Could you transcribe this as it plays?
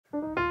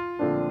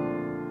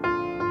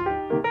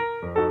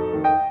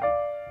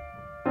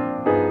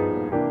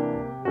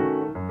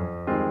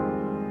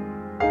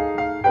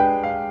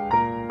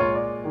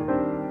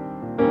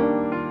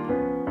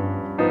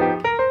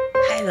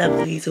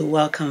everybody, to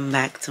welcome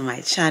back to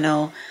my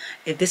channel.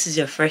 If this is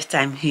your first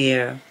time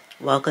here,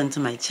 welcome to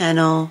my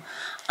channel.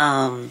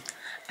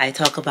 I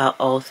talk about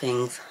all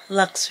things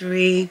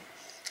luxury,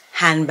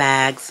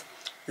 handbags,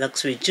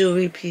 luxury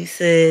jewelry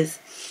pieces,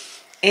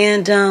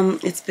 and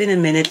it's been a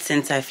minute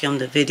since I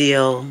filmed a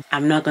video.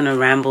 I'm not gonna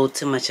ramble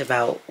too much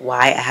about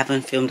why I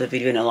haven't filmed a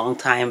video in a long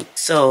time,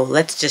 so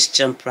let's just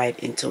jump right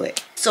into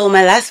it. So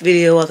my last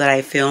video that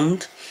I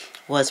filmed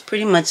was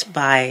pretty much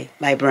by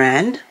my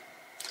brand,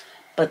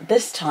 but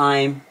this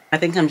time I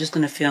think I'm just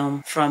gonna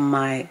film from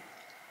my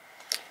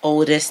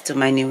oldest to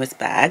my newest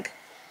bag.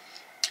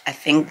 I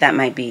think that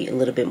might be a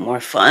little bit more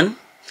fun,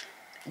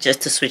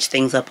 just to switch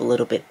things up a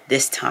little bit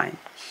this time.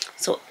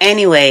 So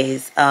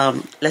anyways,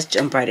 let's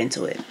jump right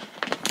into it.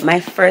 My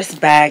first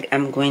bag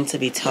I'm going to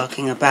be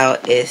talking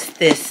about is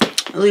this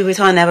Louis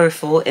Vuitton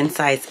Neverfull in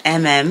size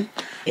MM.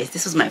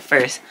 This was my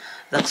first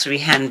luxury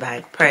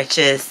handbag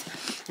purchase.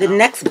 The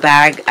next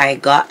bag I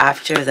got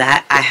after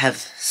that I have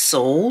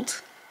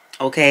sold.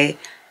 Okay,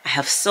 I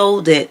have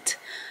sold it,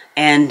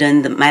 and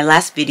in my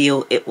last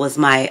video it was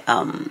my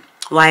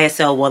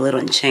YSL wallet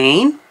on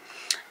chain.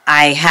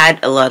 I had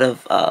a lot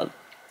of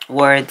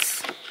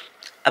words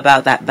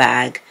about that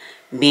bag,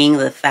 being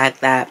the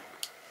fact that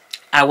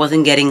I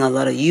wasn't getting a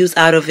lot of use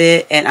out of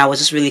it and I was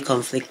just really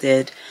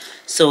conflicted.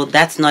 So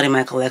that's not in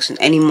my collection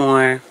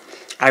anymore.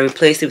 I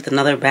replaced it with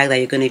another bag that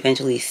you're going to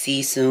eventually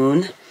see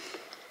soon.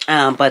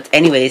 But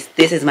anyways,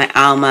 this is my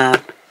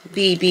Alma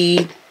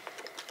BB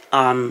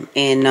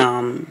in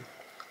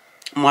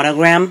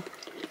monogram.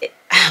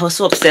 I was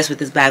so obsessed with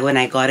this bag when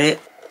I got it.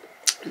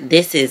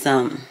 This is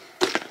a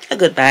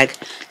good bag.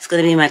 It's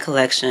going to be in my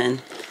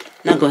collection.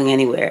 Not going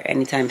anywhere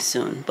anytime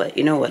soon, but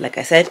you know what, like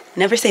I said,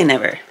 never say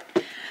never.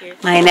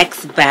 My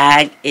next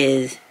bag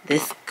is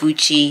this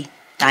Gucci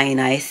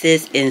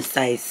Dionysus in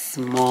size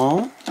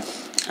small.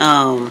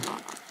 I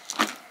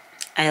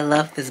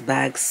love this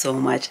bag so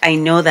much. I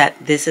know that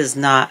this is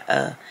not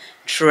a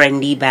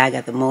trendy bag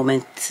at the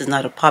moment. This is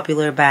not a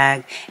popular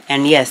bag,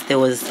 and yes, there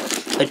was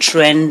a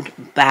trend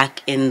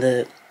back in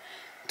the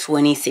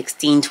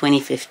 2016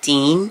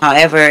 2015.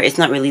 However, it's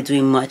not really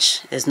doing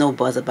much. There's no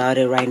buzz about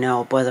it right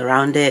now, buzz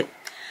around it.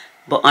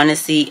 But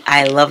honestly,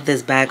 I love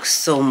this bag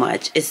so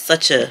much. It's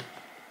such a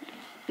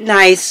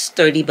nice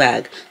sturdy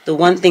bag. The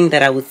one thing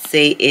that I would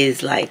say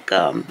is like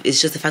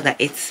it's just the fact that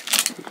it's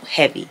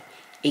heavy.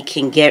 It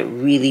can get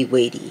really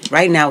weighty.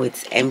 Right now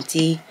it's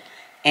empty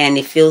and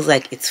it feels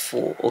like it's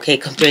full, okay,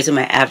 compared to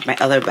my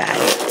other bag.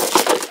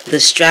 The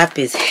strap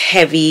is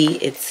heavy.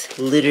 It's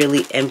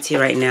literally empty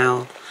right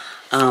now.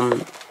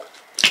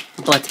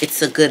 But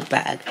it's a good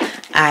bag.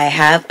 I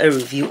have a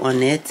review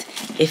on it.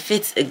 It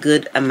fits a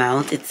good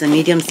amount. It's a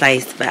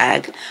medium-sized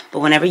bag,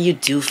 but whenever you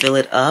do fill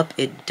it up,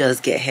 it does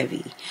get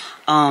heavy.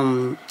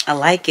 I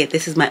like it.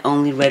 This is my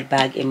only red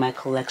bag in my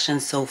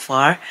collection so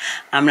far.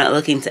 I'm not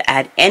looking to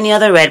add any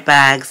other red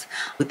bags,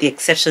 with the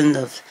exception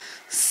of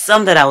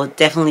some that I will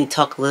definitely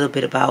talk a little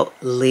bit about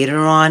later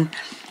on.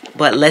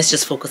 But let's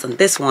just focus on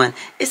this one.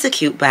 It's a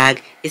cute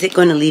bag. Is it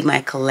going to leave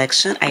my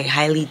collection? I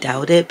highly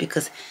doubt it,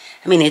 because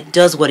I mean, it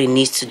does what it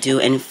needs to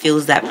do and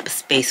fills that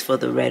space for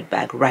the red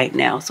bag right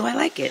now. So I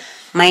like it.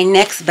 My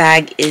next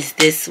bag is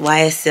this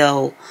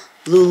YSL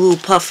Lulu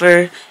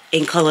Puffer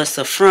in color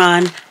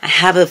saffron. I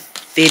have a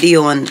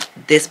video on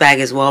this bag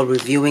as well,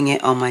 reviewing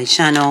it on my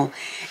channel.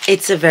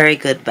 It's a very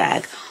good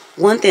bag.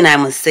 One thing I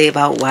must say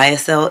about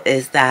YSL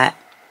is that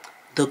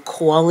the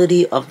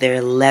quality of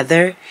their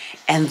leather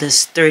and the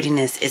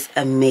sturdiness is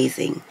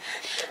amazing.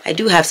 I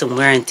do have some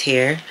wear and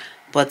tear,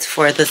 but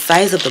for the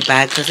size of the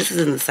bag, because this is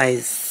in the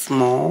size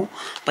small,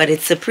 but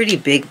it's a pretty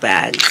big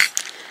bag.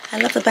 I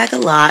love the bag a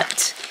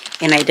lot,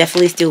 and I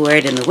definitely still wear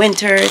it in the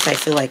winters. I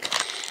feel like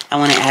I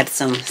want to add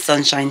some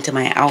sunshine to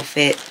my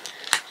outfit.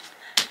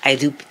 I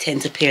do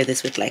tend to pair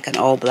this with like an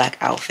all black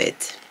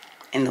outfit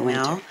in the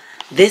winter.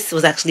 This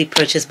was actually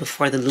purchased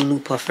before the Lulu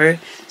Puffer.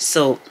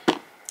 So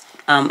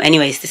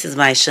anyways, this is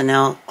my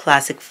Chanel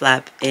classic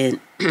flap in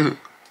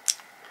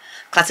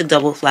classic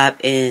double flap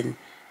in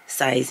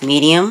size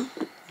medium,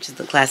 which is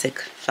the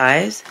classic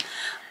size.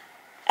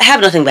 I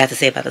have nothing bad to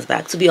say about this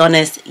bag. To be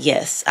honest,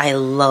 yes, I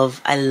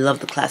love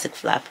the classic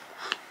flap.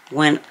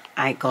 When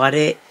I got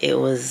it, it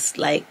was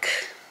like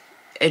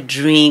a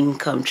dream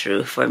come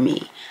true for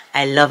me.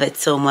 I love it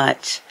so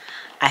much.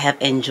 I have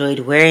enjoyed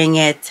wearing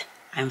it.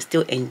 I'm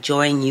still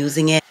enjoying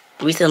using it.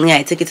 Recently,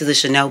 I took it to the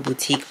Chanel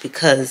boutique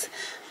because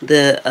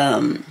the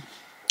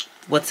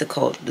what's it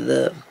called?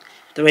 The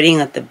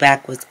threading at the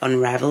back was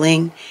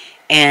unraveling,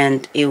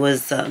 and it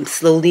was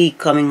slowly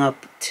coming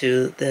up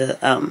to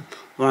the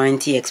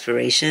warranty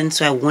expiration,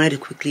 so I wanted to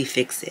quickly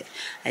fix it.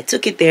 I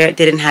took it there,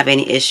 didn't have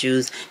any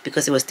issues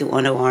because it was still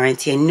under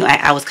warranty. And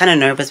I was kind of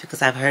nervous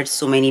because I've heard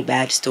so many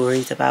bad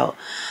stories about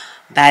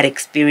bad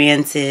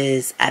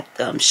experiences at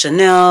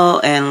Chanel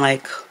and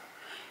like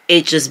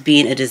it just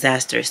being a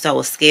disaster. So I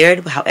was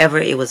scared. However,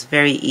 it was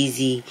very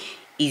easy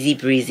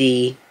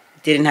breezy,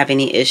 didn't have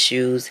any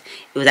issues.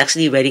 It was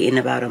actually ready in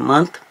about a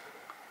month.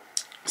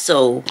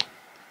 So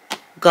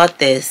got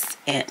this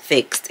and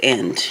fixed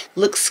and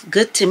looks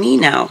good to me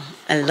now.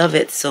 I love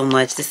it so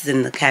much. This is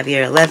in the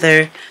caviar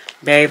leather.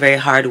 Very, very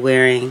hard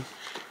wearing.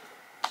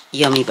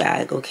 Yummy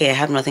bag. Okay, I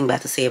have nothing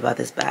bad to say about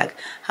this bag.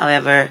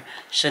 However,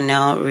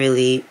 Chanel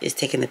really is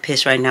taking the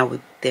piss right now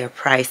with their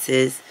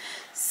prices.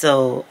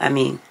 So, I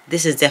mean,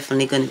 this is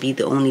definitely going to be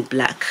the only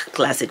black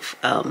classic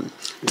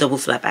double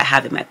flap I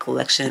have in my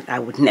collection. I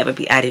would never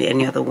be adding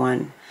any other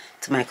one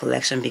to my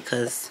collection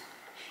because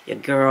your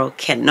girl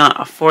cannot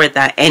afford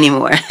that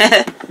anymore.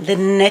 The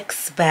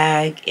next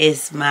bag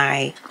is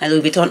my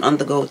Louis Vuitton on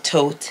the go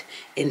tote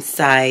in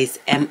size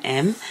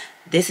MM.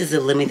 This is a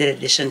limited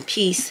edition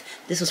piece.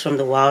 This was from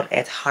the Wild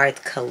at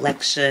Heart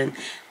collection.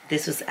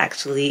 This was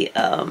actually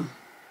a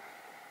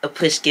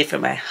push gift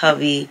from my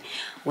hubby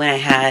when I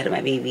had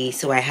my baby.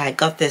 So I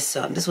got this.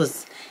 I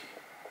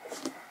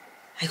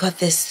got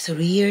this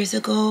 3 years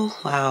ago.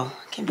 Wow,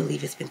 I can't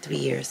believe it's been 3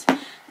 years.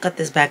 Got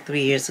this bag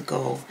 3 years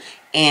ago,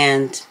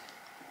 and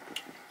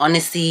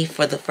honestly,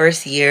 for the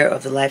first year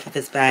of the life of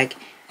this bag,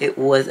 it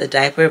was a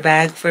diaper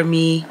bag for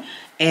me.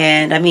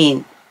 And I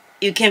mean,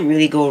 you can't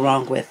really go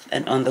wrong with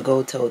an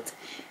on-the-go tote.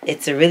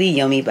 It's a really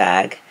yummy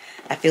bag.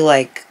 I feel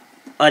like,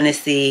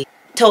 honestly,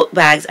 tote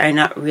bags are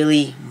not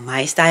really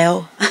my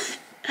style.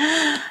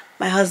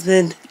 My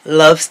husband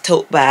loves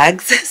tote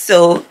bags.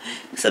 So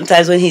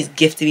sometimes when he's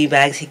gifting me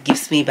bags, he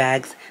gives me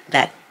bags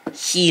that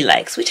he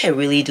likes, which I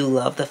really do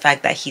love. The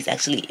fact that he's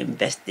actually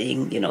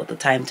investing, you know, the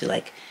time to,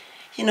 like,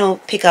 you know,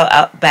 pick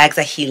out bags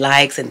that he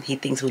likes and he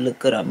thinks will look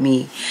good on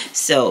me.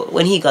 So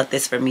when he got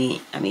this for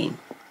me, I mean,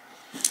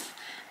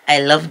 I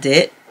loved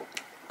it,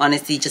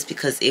 honestly, just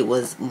because it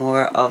was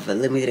more of a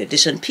limited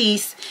edition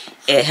piece.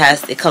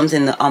 It comes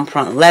in the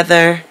empreinte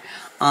leather,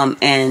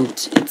 and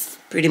it's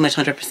pretty much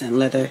 100%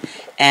 leather,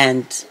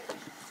 and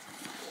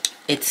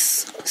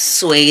it's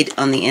suede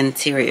on the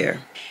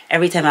interior.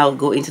 Every time I would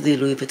go into the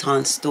Louis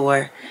Vuitton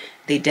store,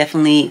 they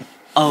definitely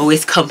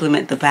always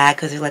compliment the bag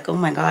because they're like, oh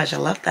my gosh, I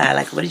love that.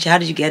 Like, how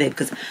did you get it?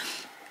 Because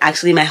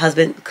actually my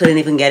husband couldn't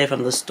even get it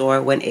from the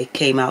store when it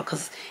came out,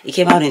 because it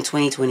came out in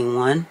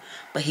 2021.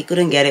 But he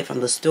couldn't get it from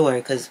the store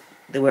because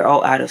they were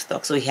all out of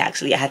stock. So he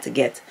actually had to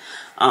get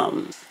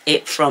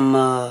it from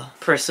a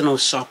personal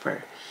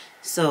shopper.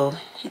 So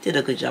he did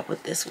a good job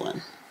with this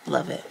one.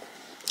 Love it.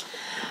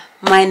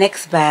 My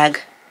next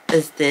bag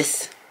is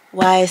this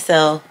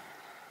YSL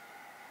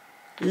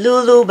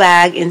Lulu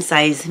bag in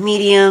size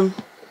medium.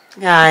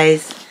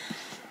 Guys,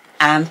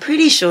 I'm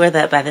pretty sure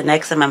that by the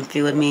next time I'm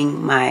filming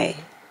my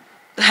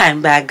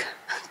handbag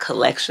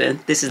collection,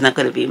 this is not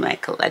going to be my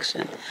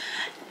collection.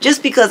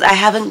 Just because I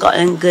haven't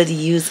gotten good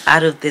use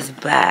out of this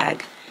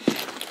bag.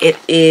 It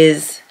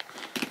is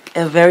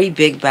a very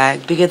big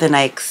bag, bigger than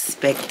I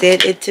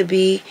expected it to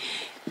be.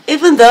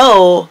 Even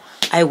though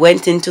I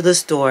went into the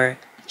store,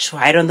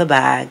 tried on the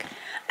bag,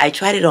 I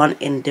tried it on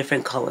in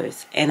different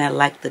colors, and I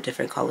liked the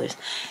different colors.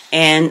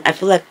 And I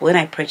feel like when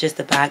I purchased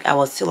the bag, I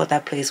was still at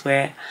that place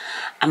where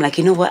I'm like,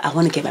 you know what, I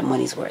want to get my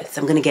money's worth.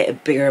 So I'm going to get a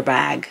bigger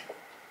bag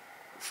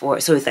so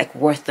it's like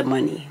worth the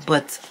money.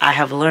 But I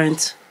have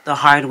learned the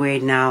hard way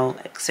now,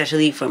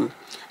 especially from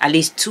at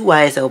least 2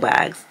 YSL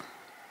bags,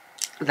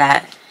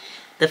 that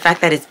the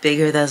fact that it's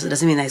bigger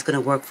doesn't mean that it's going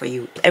to work for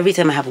you. Every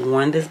time I have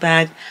worn this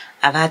bag,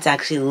 I've had to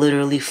actually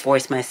literally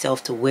force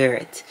myself to wear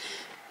it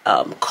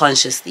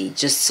consciously,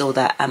 just so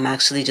that I'm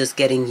actually just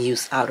getting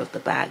use out of the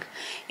bag.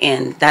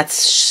 And that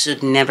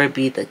should never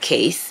be the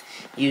case.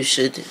 You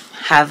should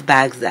have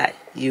bags that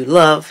you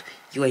love,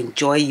 you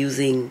enjoy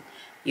using,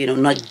 you know,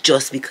 not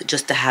just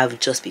to have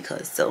just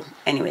because. So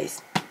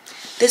anyways,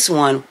 this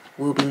one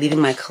will be leaving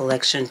my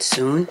collection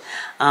soon.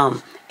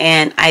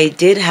 And I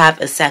did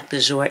have a sac de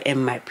jour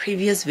in my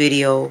previous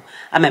video,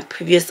 my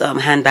previous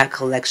handbag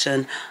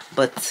collection,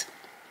 but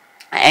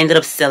I ended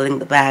up selling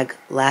the bag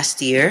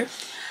last year.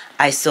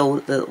 I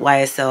sold the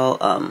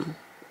YSL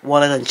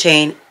wallet and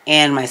chain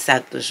and my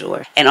sac de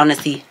jour, and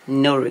honestly,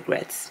 no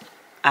regrets.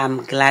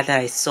 I'm glad that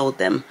I sold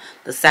them.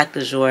 The sac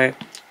de jour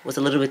was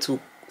a little bit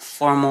too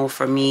formal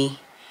for me.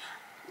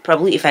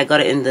 Probably if I got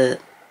it in the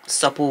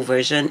supple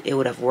version, it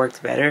would have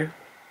worked better.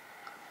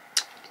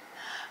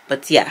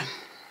 But yeah,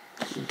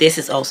 this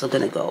is also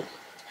gonna go.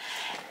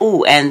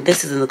 Oh, and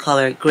this is in the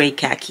color gray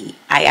khaki.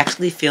 I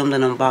actually filmed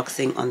an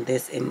unboxing on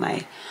this in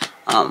my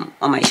on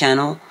my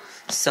channel,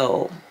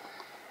 so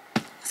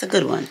it's a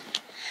good one.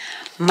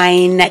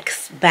 My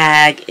next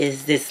bag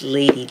is this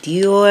Lady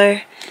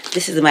Dior.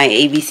 This is my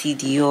ABC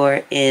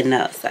Dior in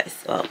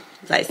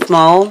size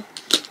small.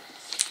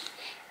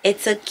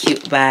 It's a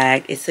cute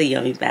bag. It's a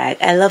yummy bag.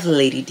 I love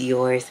Lady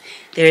Dior's.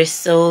 They're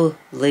so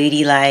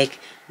ladylike.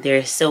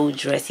 They're so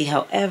dressy.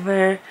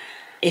 However,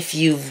 if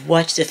you've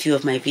watched a few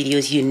of my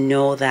videos, you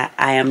know that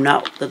I am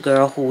not the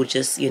girl who would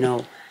just, you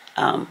know,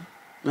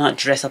 not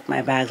dress up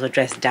my bags or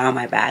dress down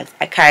my bags.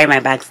 I carry my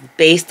bags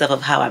based off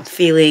of how I'm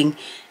feeling.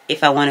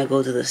 If I want to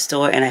go to the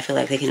store and I feel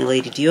like taking a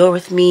Lady Dior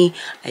with me,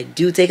 I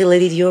do take a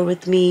Lady Dior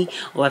with me.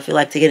 Or I feel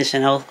like taking a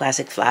Chanel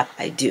classic flap,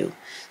 I do.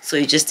 So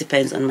it just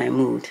depends on my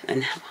mood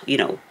and, you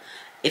know,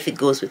 if it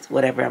goes with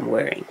whatever I'm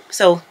wearing.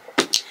 So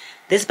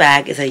this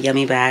bag is a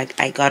yummy bag.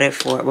 I got it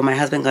for, well, my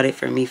husband got it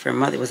for me for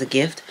Mother. It was a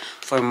gift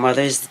for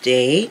Mother's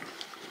Day.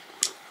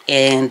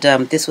 And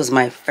this was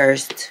my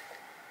first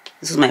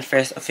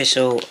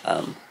official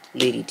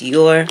Lady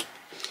Dior,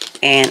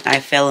 and I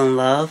fell in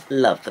love.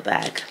 Love the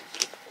bag.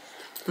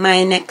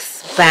 My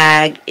next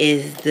bag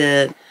is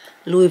the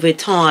Louis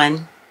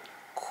Vuitton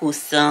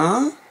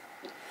Coussin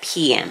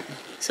PM.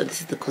 So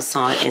this is the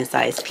Coussin in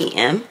size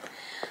PM.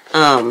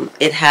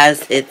 It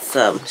has its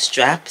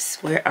straps.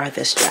 Where are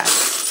the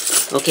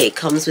straps? Okay, it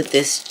comes with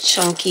this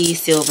chunky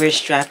silver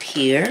strap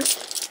here.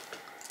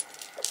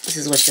 This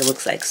is what she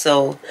looks like.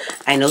 So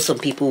I know some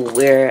people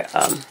wear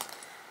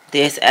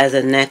this as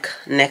a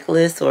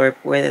necklace, or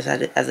wear this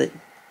as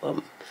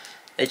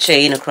a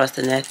chain across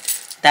the neck.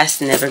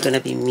 That's never gonna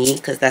be me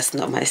because that's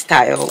not my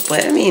style.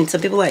 But I mean,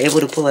 some people are able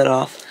to pull it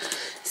off.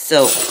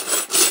 So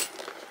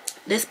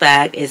this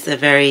bag is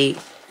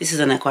this is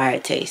an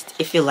acquired taste.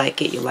 If you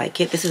like it, you like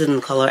it. This is in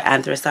the color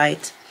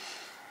anthracite.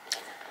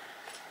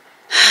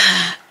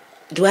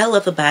 Do I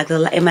love the bag?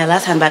 In my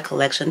last handbag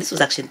collection, this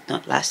was actually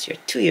not last year,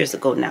 2 years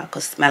ago now,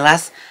 because my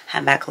last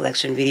handbag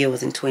collection video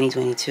was in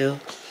 2022.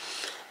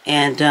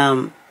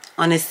 And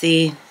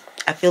honestly,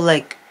 I feel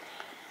like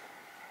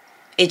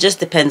it just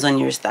depends on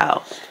your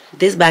style.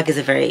 This bag is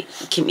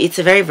it's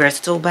a very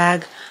versatile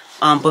bag.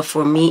 But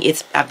for me,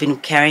 I've been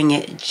carrying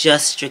it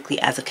just strictly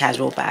as a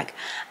casual bag.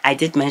 I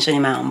did mention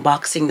in my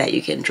unboxing that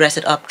you can dress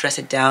it up, dress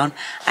it down.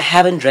 I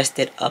haven't dressed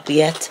it up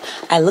yet.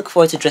 I look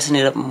forward to dressing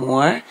it up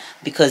more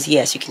because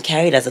yes, you can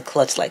carry it as a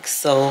clutch like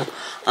so,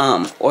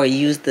 or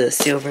use the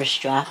silver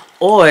strap,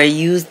 or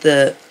use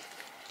the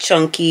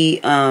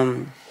chunky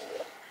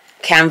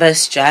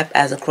canvas strap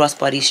as a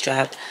crossbody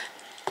strap.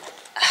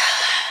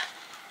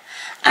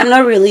 I'm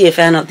not really a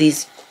fan of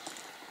these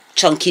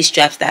chunky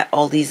straps that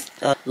all these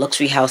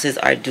luxury houses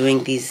are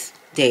doing these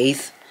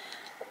days.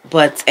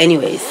 But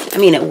anyways, I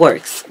mean, it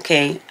works,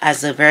 okay?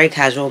 As a very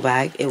casual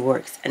bag, it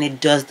works and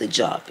it does the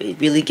job. It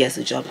really gets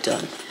the job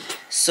done.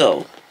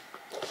 So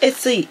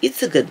it's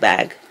a good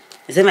bag.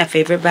 Is it my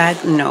favorite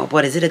bag? No.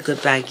 But is it a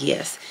good bag?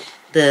 Yes.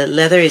 The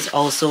leather is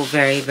also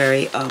very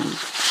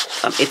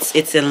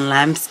it's in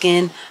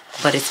lambskin,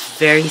 but it's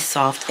very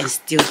soft and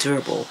still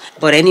durable.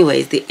 But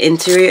anyways, the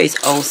interior is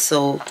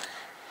also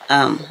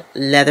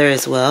leather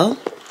as well.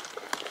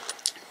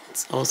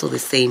 It's also the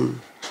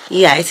same,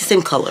 yeah, it's the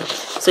same color.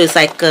 So it's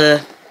like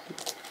a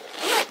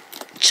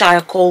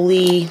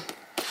charcoaly,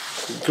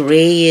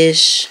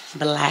 grayish,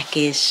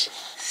 blackish,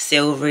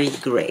 silvery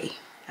gray.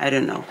 I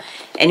don't know.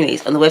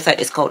 Anyways, on the website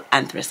it's called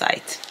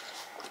anthracite.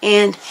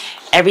 And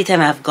every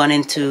time I've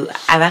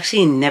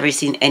actually never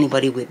seen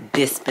anybody with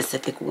this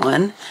specific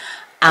one.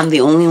 I'm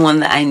the only one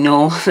that I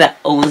know that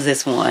owns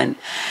this one.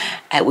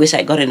 I wish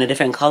I got it in a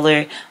different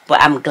color,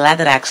 but I'm glad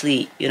that I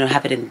actually,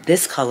 have it in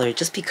this color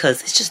just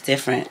because it's just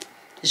different.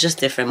 It's just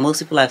different. Most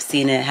people I've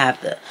seen it have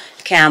the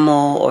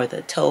camel or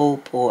the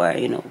taupe or,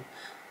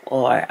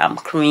 or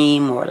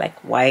cream or like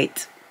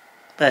white,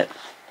 but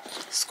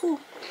it's cool.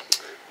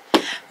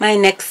 My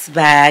next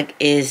bag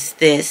is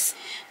this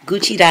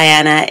Gucci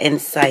Diana in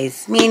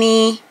size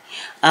mini.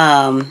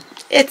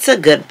 It's a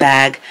good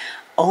bag.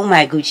 All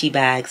my Gucci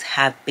bags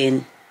have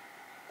been,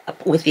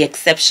 with the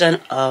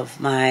exception of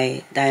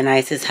my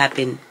Dionysus, have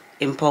been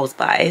impulse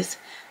buys.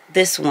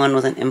 This one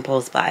was an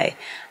impulse buy.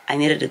 I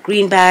needed a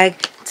green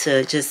bag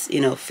to just,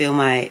 fill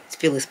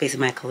the space in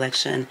my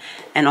collection.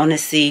 And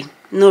honestly,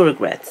 no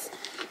regrets.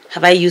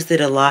 Have I used it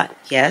a lot?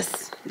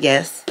 Yes.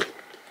 Yes.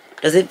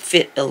 Does it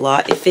fit a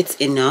lot? It fits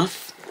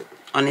enough.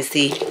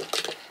 Honestly,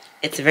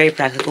 it's a very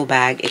practical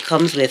bag. It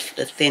comes with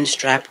a thin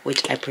strap,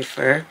 which I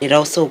prefer. It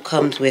also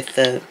comes with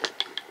the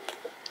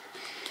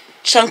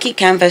chunky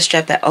canvas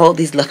strap that all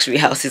these luxury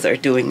houses are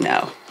doing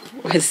now.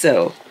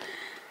 So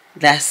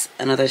that's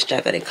another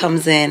strap that it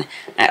comes in.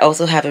 I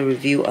also have a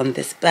review on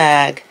this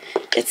bag.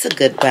 It's a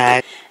good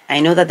bag. I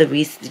know that the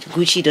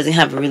Gucci doesn't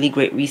have a really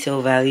great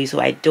resale value, so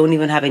I don't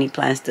even have any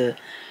plans to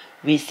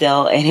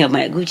resell any of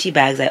my Gucci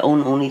bags. I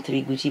own only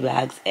 3 Gucci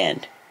bags,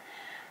 and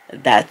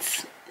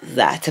that's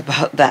that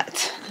about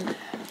that.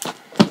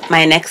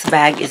 My next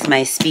bag is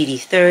my Speedy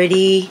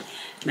 30,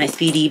 my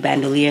Speedy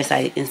bandolier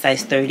in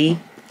size 30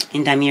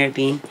 in Damier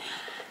Bean.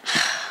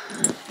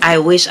 I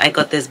wish I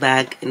got this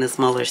bag in a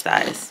smaller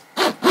size.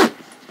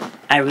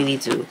 I really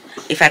do.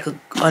 If I could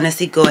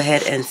honestly go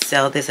ahead and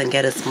sell this and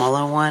get a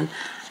smaller one,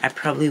 I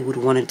probably would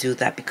want to do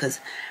that, because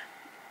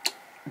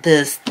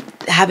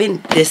having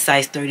this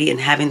size 30 and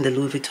having the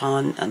Louis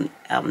Vuitton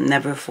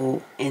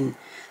Neverfull in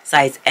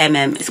size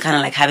MM is kind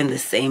of like having the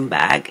same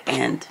bag,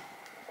 and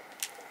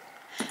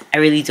I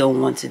really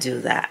don't want to do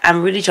that.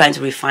 I'm really trying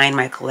to refine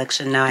my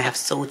collection now. I have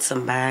sold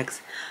some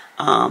bags,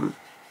 and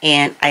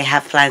I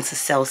have plans to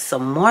sell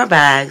some more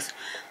bags.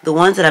 The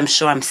ones that I'm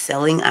sure I'm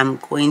selling, I'm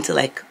going to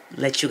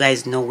let you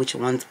guys know which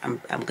ones I'm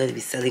going to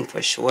be selling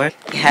for sure.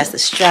 It has the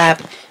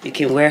strap. You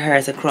can wear her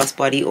as a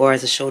crossbody or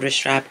as a shoulder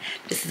strap.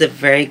 This is a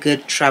very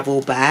good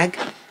travel bag.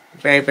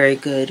 Very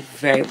good,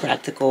 very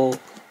practical.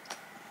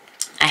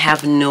 I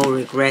have no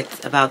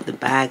regrets about the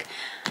bag,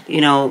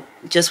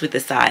 just with the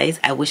size.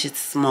 I wish it's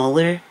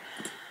smaller.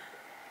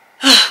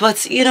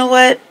 But you know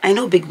what? I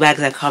know big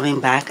bags are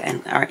coming back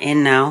and are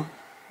in now.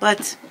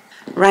 But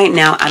right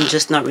now I'm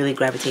just not really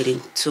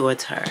gravitating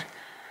towards her.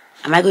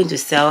 Am I going to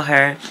sell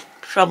her?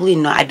 Probably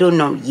not. I don't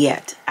know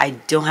yet. I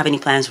don't have any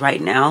plans right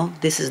now.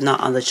 This is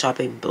not on the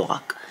chopping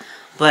block.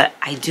 But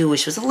I do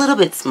wish it was a little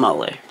bit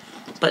smaller.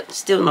 But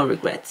still no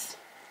regrets.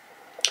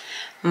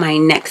 My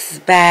next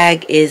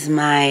bag is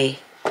my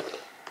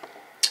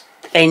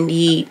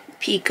Fendi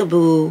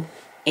Peekaboo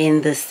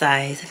in the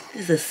size, I think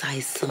this is a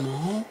size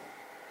small.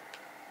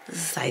 This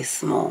is a size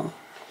small.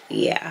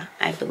 Yeah,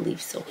 I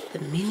believe so. The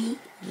mini?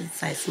 Is it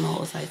size small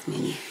or size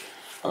mini?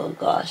 Oh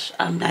gosh,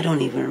 I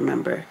don't even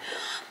remember.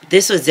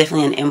 This was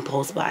definitely an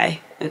impulse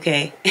buy,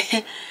 okay?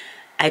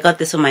 I got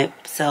this for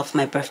myself,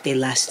 my birthday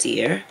last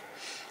year.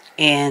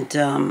 And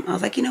I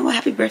was like, you know what,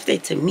 happy birthday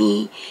to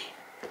me.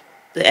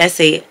 The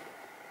essay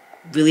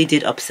really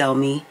did upsell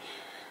me,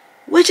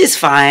 which is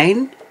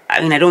fine. I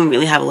mean, I don't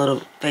really have a lot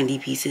of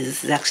Fendi pieces.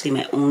 This is actually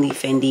my only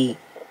Fendi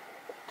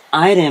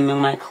item in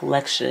my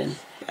collection.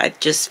 I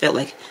just felt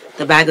like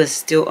the bag was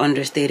still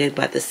understated,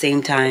 but at the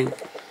same time,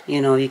 you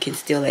know, you can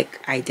still like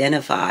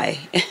identify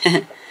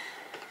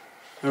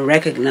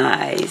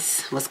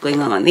recognize what's going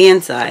on the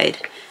inside.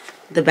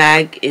 The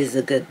bag is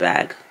a good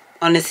bag.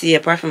 Honestly,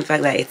 apart from the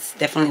fact that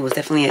was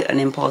definitely an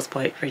impulse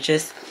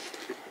purchase.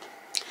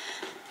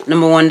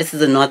 Number one, this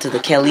is a nod to the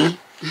Kelly,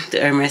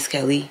 the Hermes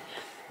Kelly,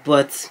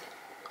 but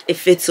it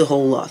fits a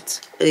whole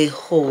lot,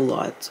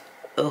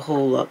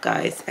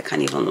 guys. I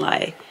can't even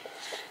lie.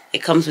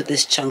 It comes with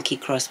this chunky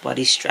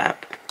crossbody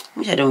strap,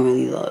 which I don't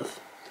really love,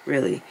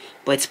 really,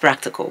 but it's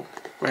practical,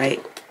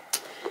 right?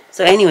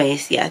 So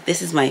anyways, yeah,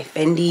 this is my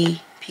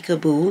Fendi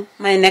Peekaboo.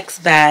 My next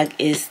bag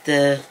is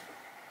the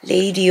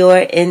Lady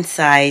Dior in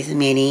size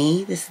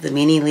mini. This is the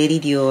mini Lady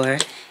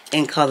Dior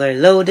in color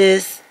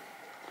Lotus.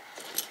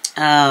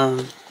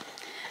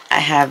 I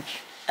have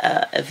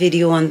a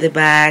video on the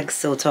bag,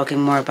 so talking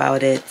more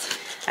about it.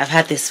 I've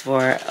had this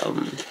for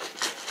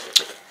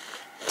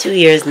 2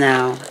 years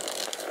now.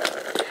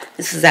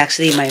 This is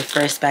actually my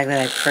first bag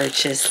that I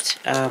purchased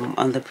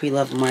on the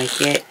pre-loved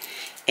market,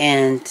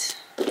 and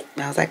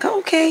I was like, oh,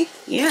 okay,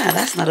 yeah,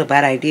 that's not a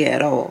bad idea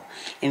at all.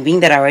 And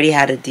being that I already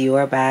had a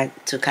Dior bag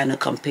to kind of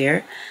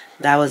compare,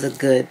 that was a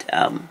good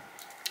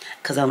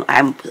because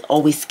I'm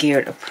always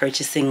scared of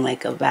purchasing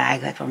like a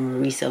bag like from a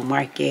resale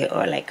market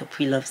or like a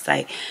pre-loved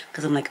site,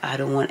 because I'm like, I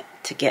don't want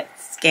to get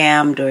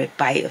scammed or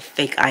buy a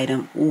fake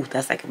item. Ooh,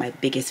 that's like my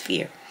biggest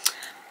fear.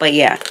 But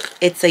yeah,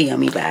 it's a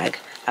yummy bag.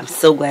 I'm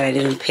so glad I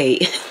didn't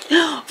pay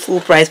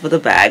full price for the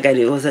bag, and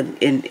it was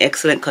in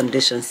excellent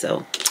condition.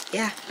 So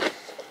yeah,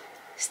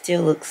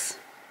 still looks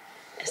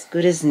as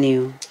good as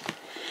new.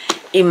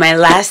 In my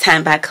last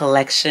handbag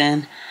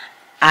collection,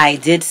 I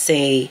did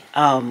say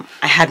I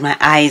had my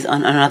eyes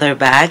on another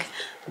bag.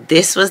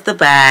 This was the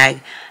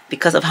bag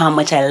because of how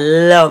much I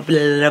love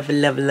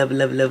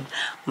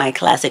my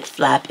classic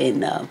flap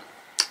in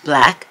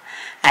black.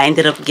 I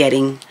ended up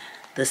getting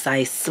the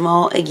size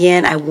small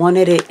again. I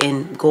wanted it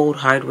in gold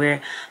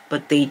hardware,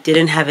 but they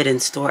didn't have it in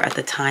store at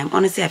the time.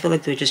 Honestly, I feel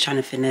like they were just trying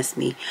to finesse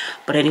me.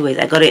 But anyways,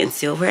 I got it in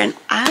silver, and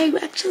I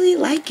actually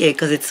like it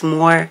because it's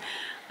more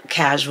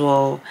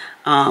casual.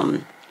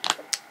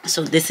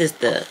 So this is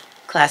the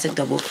classic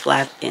double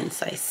flap in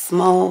size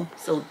small.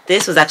 So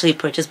this was actually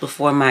purchased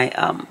before my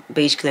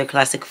beige clear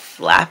classic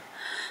flap.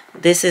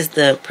 This is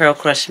the Pearl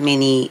Crush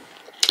mini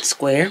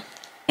square,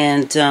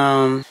 and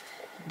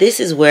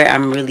this is where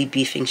I'm really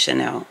beefing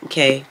Chanel.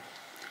 Okay,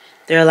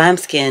 they're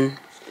lambskin.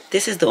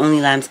 This is the only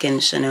lambskin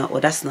Chanel.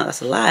 Oh, that's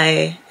a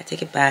lie. I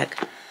take it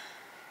back.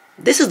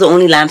 This is the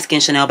only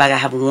lambskin Chanel bag I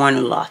have worn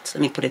a lot.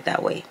 Let me put it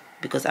that way,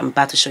 because I'm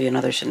about to show you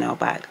another Chanel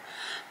bag.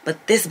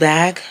 But this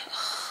bag,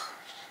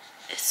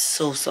 it's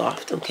so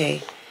soft,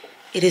 okay?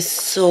 It is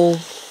so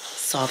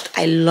soft.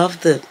 I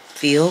love the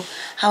feel.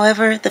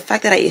 However, the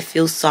fact that it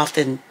feels soft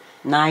and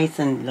nice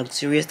and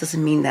luxurious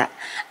doesn't mean that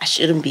I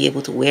shouldn't be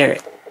able to wear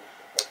it.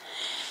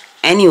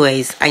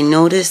 Anyways, I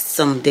noticed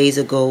some days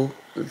ago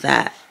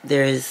that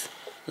there's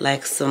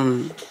like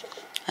some,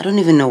 I don't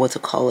even know what to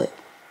call it.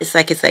 It's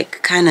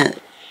like kind of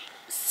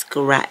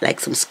like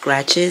some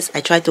scratches.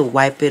 I tried to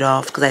wipe it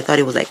off because I thought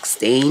it was like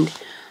stained.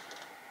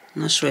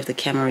 I'm not sure if the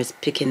camera is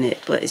picking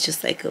it, but it's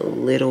just like a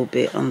little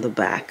bit on the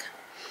back.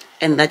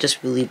 And that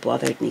just really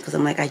bothered me because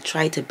I'm like, I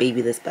tried to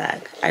baby this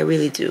bag. I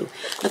really do.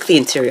 Look at the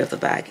interior of the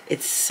bag.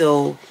 It's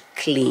so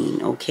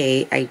clean,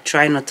 okay? I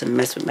try not to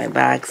mess with my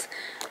bags.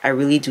 I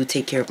really do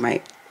take care of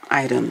my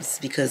items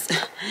because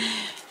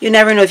you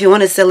never know if you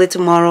want to sell it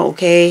tomorrow,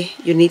 okay?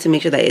 You need to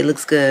make sure that it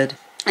looks good.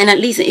 And at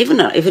least, even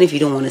if you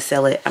don't want to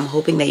sell it, I'm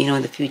hoping that, you know,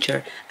 in the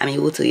future, I'm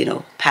able to, you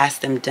know, pass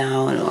them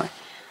down or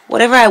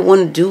whatever I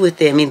want to do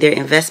with it. I mean, they're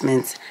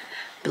investments.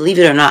 Believe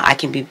it or not, I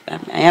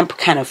am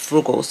kind of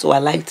frugal, so I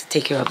like to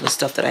take care of the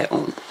stuff that I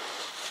own.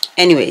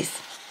 Anyways,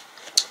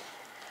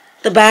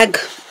 the bag,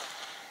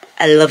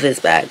 I love this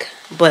bag,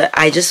 but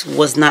I just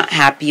was not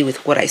happy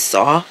with what I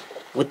saw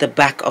with the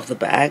back of the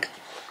bag.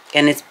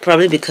 And it's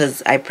probably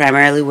because I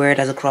primarily wear it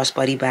as a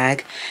crossbody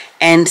bag.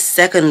 And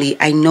secondly,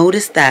 I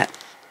noticed that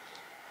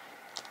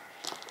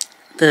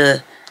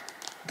the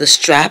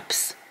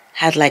straps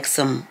had like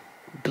some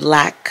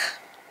black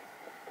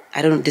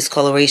I don't know,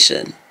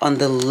 discoloration on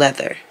the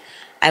leather.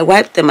 I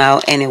wiped them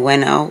out and it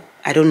went out.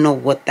 I don't know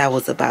what that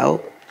was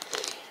about,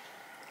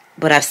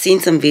 but I've seen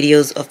some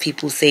videos of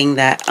people saying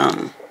that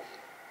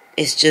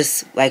it's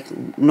just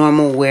like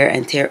normal wear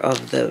and tear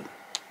of the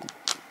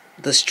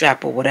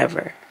strap or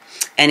whatever,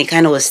 and it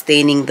kind of was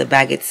staining the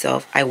bag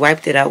itself. I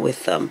wiped it out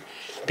with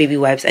baby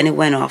wipes and it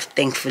went off,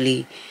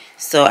 thankfully.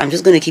 So I'm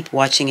just going to keep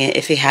watching it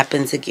if it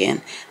happens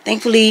again.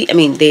 Thankfully, I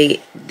mean,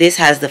 this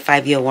has the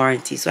 5-year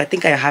warranty, so I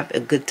think I have a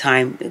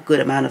good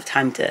amount of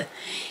time to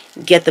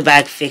get the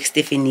bag fixed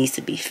if it needs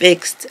to be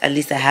fixed. At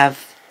least I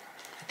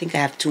think I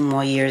have 2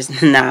 more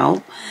years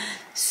now.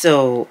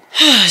 So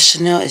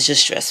Chanel is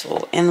just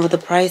stressful, and with the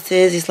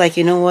prices, it's like,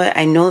 you know what,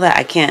 I know that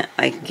I can't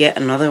like get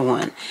another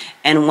one.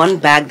 And one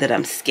bag that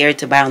I'm scared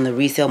to buy on the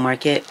resale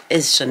market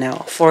is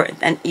Chanel.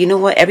 And you know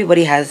what,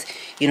 everybody has,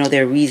 you know,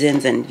 their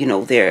reasons and, you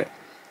know, their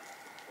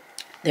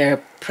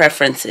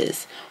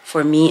preferences.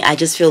 For me, I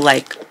just feel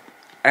like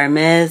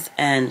Hermes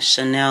and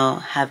Chanel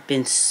have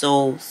been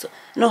so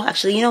no,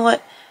 actually, you know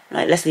what,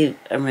 let's leave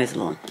Hermes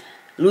alone.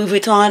 Louis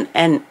Vuitton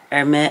and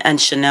Hermes and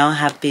Chanel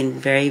have been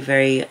very,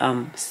 very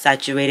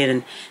saturated,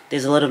 and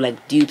there's a lot of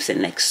like dupes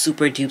and like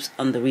super dupes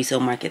on the resale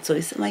market. So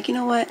it's like, you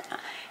know what,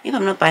 if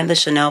I'm not buying the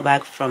Chanel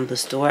bag from the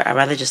store, I'd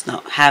rather just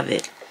not have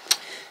it.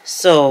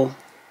 So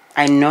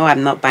I know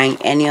I'm not buying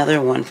any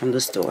other one from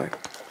the store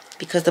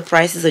because the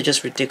prices are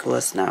just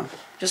ridiculous now.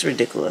 Just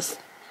ridiculous.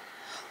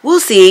 We'll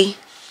see.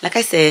 Like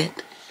I said,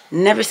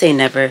 never say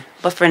never.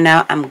 But for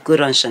now, I'm good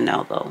on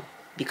Chanel though,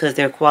 because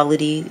their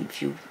quality,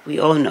 we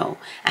all know.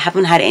 I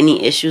haven't had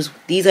any issues.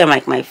 These are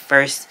like my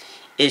first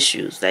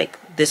issues, like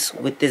this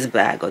with this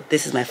bag, or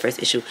this is my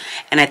first issue.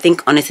 And I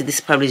think honestly this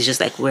probably is just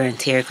like wear and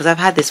tear, because I've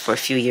had this for a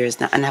few years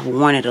now and I've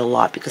worn it a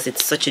lot because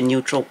it's such a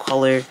neutral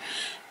color,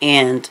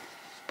 and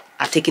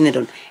I've taken it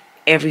on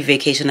every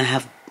vacation I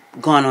have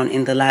gone on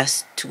in the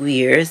last 2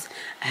 years.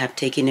 I have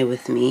taken it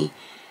with me.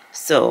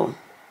 So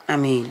I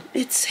mean,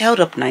 it's held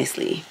up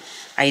nicely.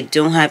 I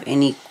don't have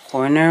any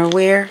corner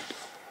wear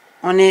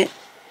on it.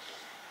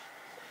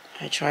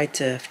 I've tried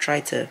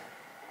to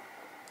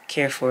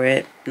care for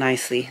it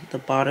nicely. The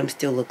bottom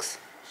still looks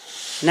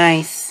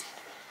nice.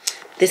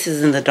 This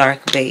is in the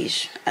dark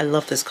beige. I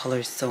love this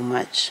color so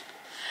much.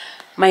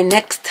 My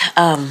next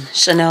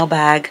Chanel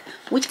bag,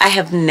 which I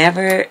have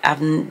never,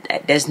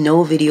 there's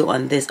no video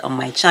on this on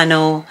my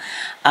channel.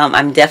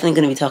 I'm definitely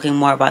going to be talking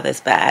more about this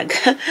bag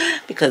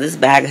because this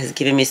bag has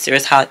given me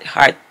serious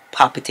heart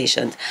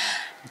palpitations.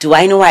 Do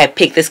I know why I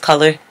picked this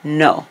color?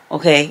 No.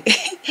 Okay.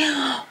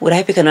 Would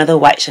I pick another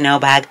white Chanel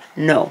bag?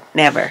 No,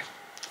 never.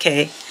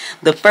 Okay.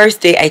 The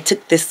first day I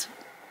took this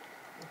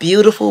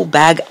beautiful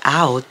bag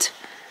out,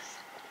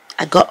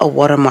 I got a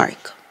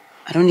watermark.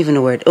 I don't even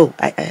know where it, oh,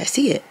 I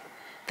see it.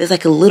 There's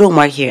like a little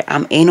mark here.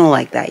 I'm anal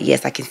like that.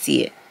 Yes, I can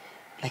see it.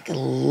 Like a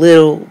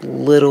little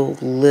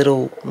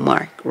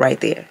mark right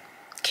there.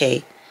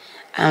 Okay.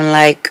 I'm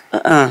like,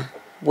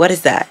 what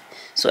is that?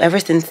 So ever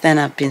since then,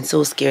 I've been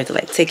so scared to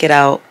like take it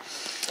out.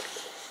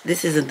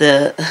 This is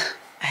I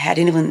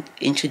hadn't even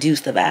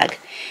introduced the bag.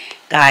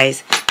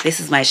 Guys, this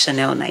is my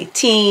Chanel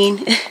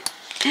 19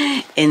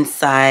 in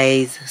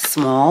size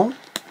small.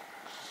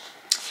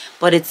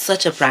 But it's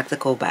such a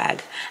practical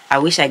bag. I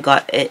wish I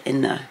got it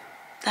in a,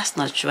 that's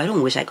not true. I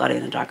don't wish I got it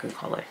in a darker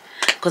color,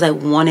 because I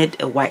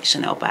wanted a white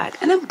Chanel bag.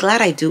 And I'm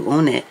glad I do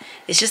own it.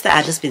 It's just that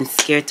I've just been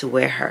scared to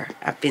wear her.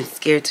 I've been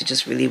scared to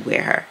just really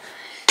wear her.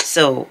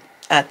 So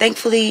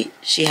thankfully,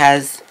 she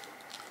has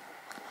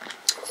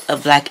a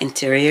black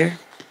interior.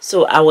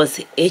 So I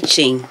was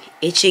itching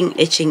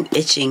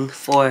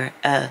for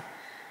a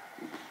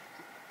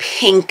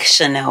pink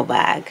Chanel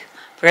bag.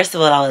 First of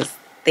all, I was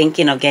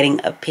thinking of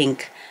getting a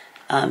pink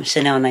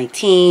Chanel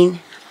 19.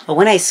 But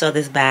when I saw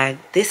this bag,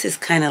 this is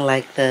kind of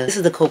like this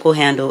is the cocoa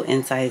handle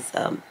in size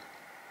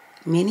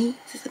mini.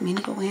 Is this a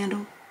mini cocoa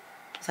handle?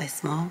 Size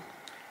small?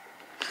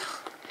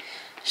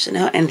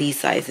 Chanel and these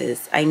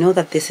sizes. I know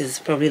that this is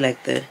probably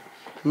like the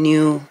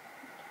new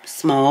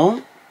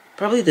small.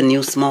 Probably the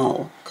new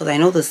small, because I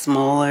know the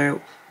smaller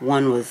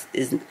one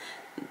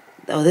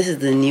oh, this is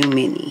the new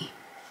mini.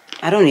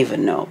 I don't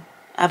even know.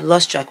 I've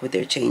lost track with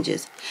their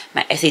changes.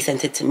 My essay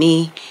sent it to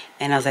me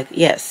and I was like,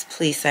 yes,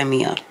 please sign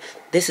me up.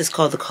 This is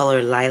called the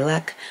color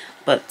lilac,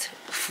 but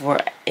for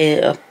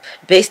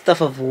based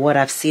off of what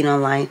I've seen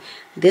online,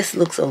 this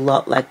looks a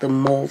lot like the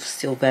Mauve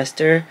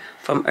Sylvester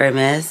from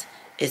Hermes.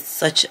 It's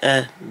such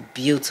a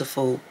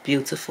beautiful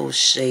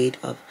shade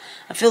of,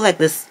 I feel like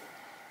this,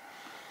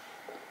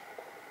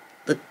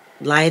 the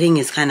lighting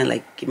is kind of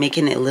like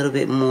making it a little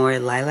bit more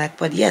lilac,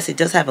 but yes, it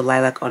does have a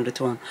lilac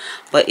undertone,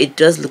 but it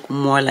does look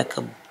more like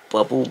a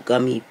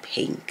bubblegum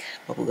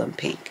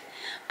pink.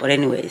 But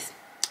anyways,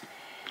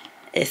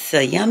 it's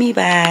a yummy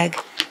bag.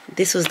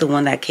 This was the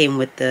one that came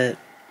with the,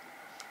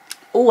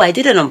 oh, I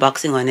did an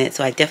unboxing on it,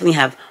 so I definitely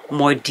have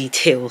more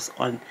details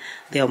on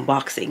the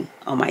unboxing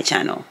on my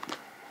channel.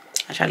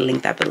 I'll try to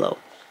link that below.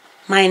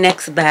 My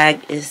next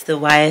bag is the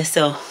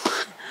YSL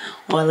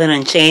Wallet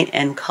and Chain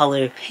in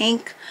color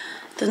pink.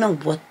 Don't know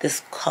what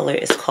this color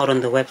is called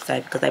on the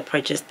website because I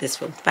purchased this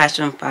from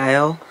Fashion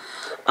File.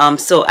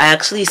 So I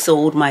actually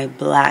sold my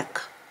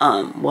black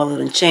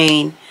wallet and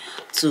chain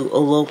to a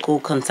local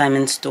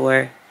consignment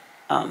store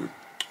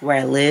where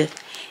I live,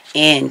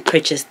 and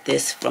purchased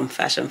this from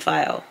Fashion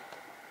File.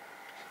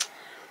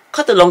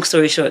 Cut the long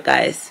story short,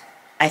 guys,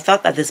 I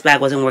thought that this bag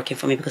wasn't working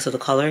for me because of the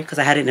color, because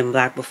I had it in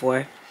black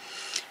before,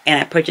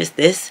 and I purchased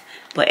this.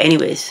 But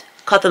anyways,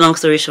 cut the long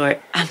story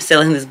short, I'm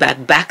selling this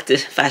bag back to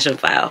Fashion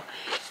File.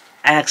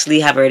 I actually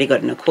have already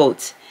gotten a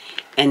quote,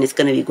 and it's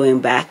going to be going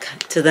back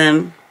to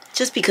them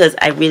just because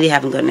I really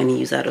haven't gotten any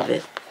use out of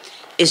it.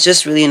 It's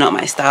just really not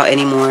my style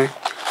anymore.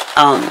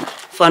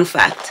 Fun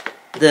fact,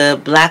 the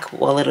black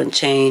wallet and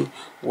chain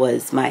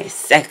was my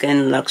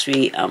second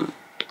luxury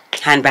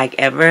handbag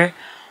ever.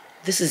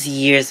 This is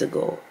years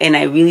ago, and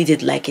I really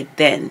did like it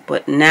then,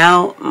 but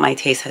now my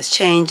taste has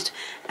changed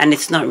and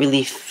it's not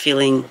really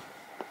filling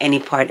any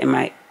part in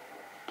my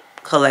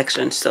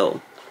collection.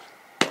 So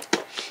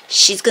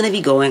she's gonna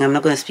be going. I'm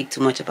not gonna speak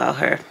too much about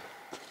her.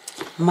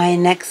 My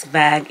next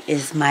bag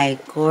is my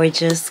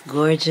gorgeous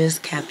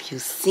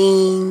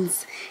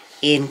Capucines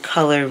in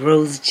color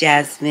Rose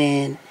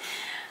Jasmine.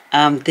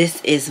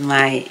 This is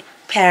my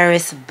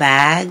Paris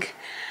bag.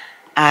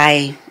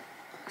 I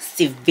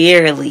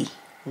severely,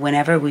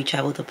 whenever we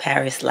traveled to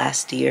Paris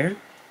last year,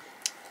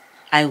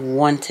 I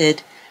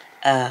wanted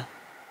a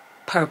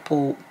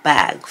purple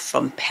bag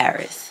from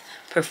Paris.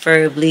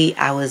 Preferably,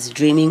 I was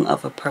dreaming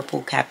of a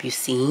purple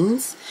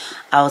Capucines.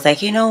 I was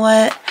like, you know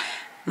what?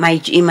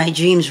 In my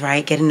dreams,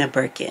 right, getting a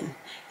Birkin.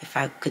 If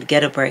I could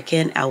get a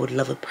Birkin, I would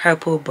love a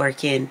purple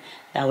Birkin.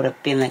 That would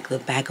have been like the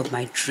bag of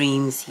my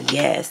dreams.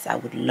 Yes, I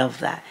would love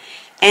that.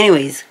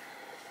 Anyways,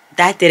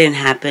 that didn't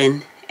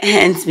happen.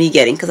 Hence me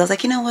getting, because I was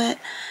like, you know what?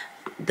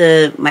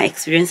 My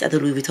experience at the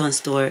Louis Vuitton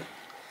store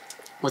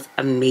was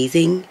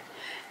amazing.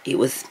 It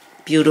was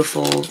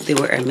beautiful. They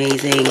were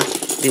amazing.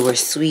 They were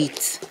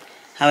sweet.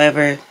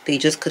 However, they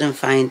just couldn't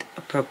find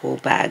a purple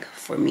bag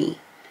for me.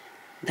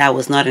 That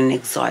was not an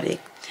exotic.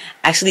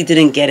 I actually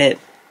didn't get it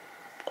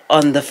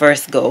on the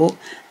first go.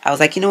 I was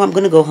like, you know, I'm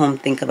gonna go home,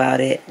 think about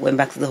it. Went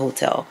back to the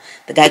hotel.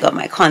 The guy got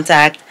my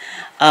contact.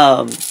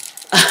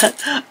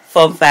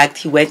 Fun fact,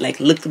 he went like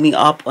looked me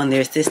up on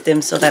their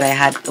system so that I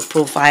had a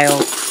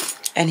profile,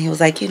 and he was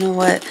like, you know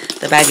what,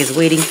 the bag is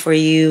waiting for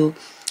you.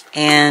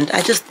 And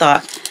I just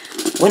thought,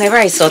 whenever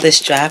I saw this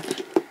strap,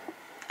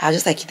 I was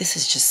just like, this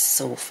is just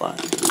so fun.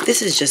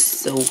 This is just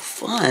so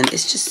fun.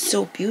 It's just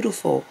so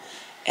beautiful.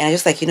 And I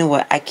just like, you know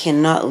what, I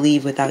cannot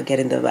leave without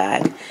getting the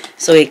bag.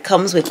 So it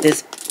comes with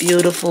this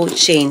beautiful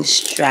chain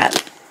strap,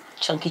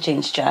 chunky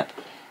chain strap,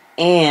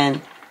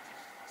 and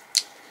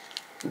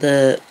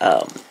the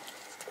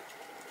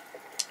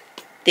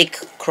thick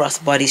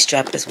crossbody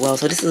strap as well.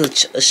 So this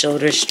is a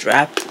shoulder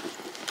strap,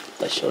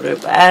 a shoulder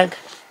bag,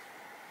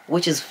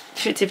 which is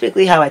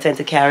typically how I tend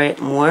to carry it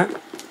more.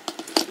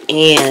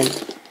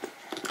 And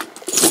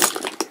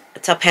a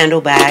top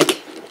handle bag,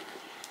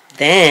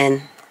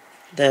 then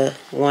the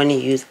one you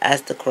use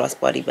as the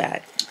crossbody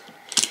bag.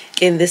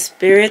 In the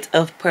spirit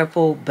of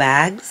purple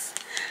bags,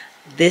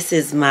 this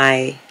is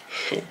my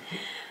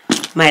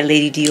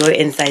Lady Dior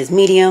in size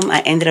medium. I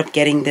ended up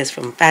getting this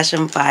from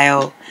Fashion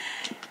File.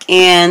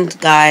 And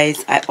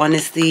guys, I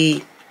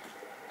honestly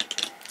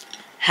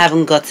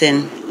haven't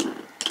gotten,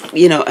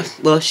 you know,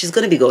 well, she's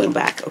going to be going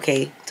back,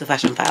 okay, to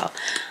Fashion File.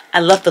 I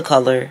love the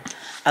color.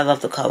 I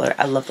love the color.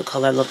 I love the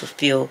color. I love the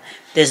feel.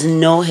 There's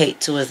no hate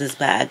towards this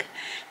bag.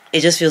 It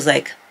just feels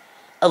like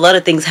a lot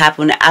of things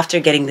happened after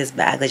getting this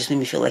bag that just made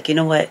me feel like, you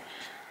know what?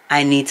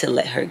 I need to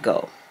let her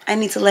go. I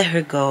need to let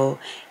her go.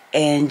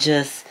 And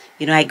just,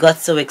 you know, I got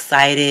so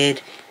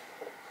excited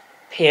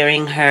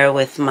pairing her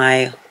with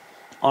my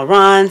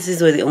Orans.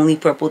 These were the only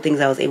purple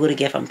things I was able to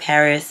get from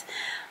Paris.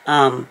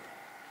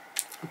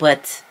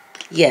 But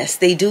yes,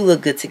 they do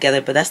look good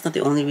together, but that's not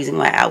the only reason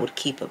why I would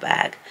keep a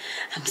bag.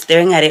 I'm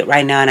staring at it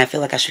right now and I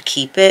feel like I should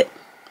keep it,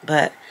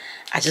 but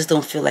I just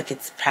don't feel like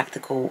it's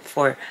practical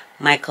for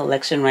my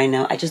collection right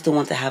now. I just don't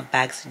want to have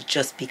bags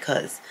just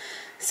because.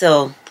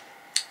 So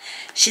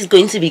she's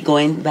going to be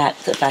going back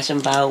to Fashion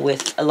File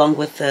along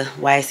with the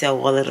YSL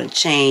wallet and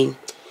chain.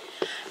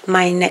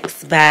 My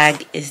next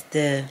bag is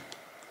this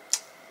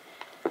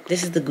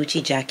is the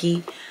Gucci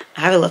Jackie.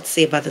 I have a lot to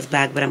say about this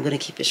bag, but I'm going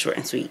to keep it short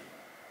and sweet.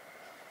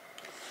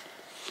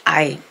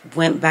 I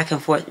went back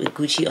and forth with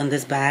Gucci on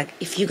this bag.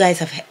 If you guys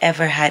have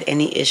ever had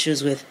any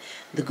issues with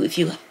if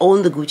you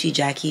own the Gucci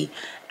Jackie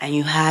and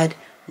you had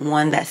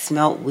one that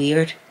smelled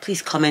weird,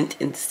 please comment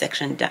in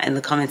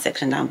the comment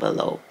section down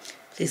below.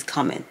 Please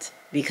comment,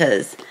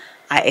 because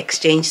I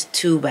exchanged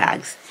 2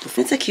 bags.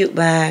 It's a cute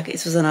bag.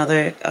 This was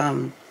another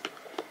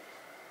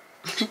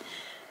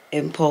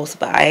impulse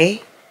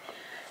buy.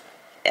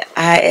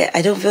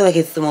 I don't feel like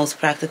it's the most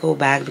practical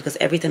bag, because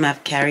every time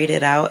I've carried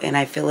it out and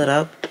I fill it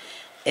up,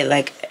 it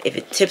like, if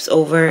it tips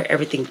over,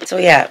 everything. So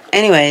yeah,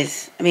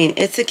 anyways, I mean,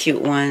 it's a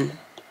cute one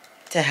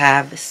to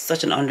have. It's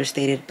such an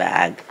understated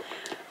bag.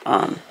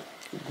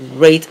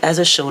 Great as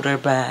a shoulder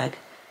bag.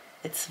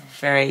 It's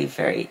very,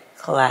 very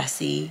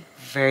classy,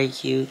 very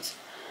cute,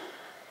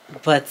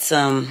 but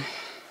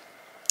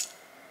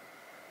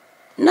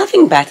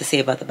Nothing bad to say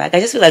about the bag. I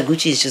just feel like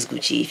Gucci is just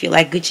Gucci. If you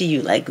like Gucci,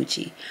 you like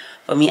Gucci.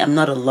 For me, I'm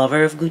not a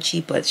lover of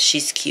Gucci, but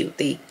she's cute.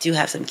 They do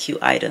have some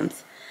cute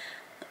items.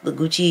 The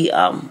Gucci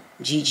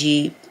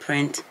GG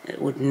print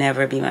would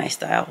never be my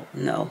style,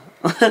 no.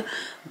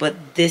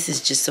 But this is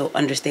just so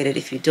understated.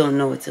 If you don't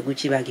know it's a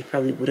Gucci bag, you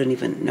probably wouldn't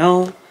even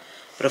know.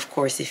 But of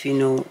course, if you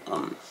know,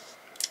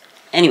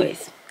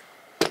 anyways,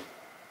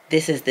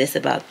 this is this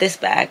about this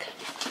bag.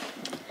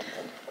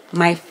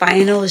 My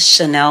final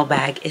Chanel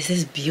bag is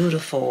this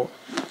beautiful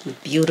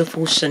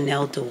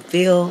Chanel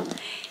Deauville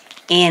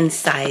and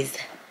size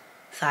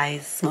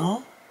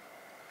small.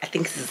 I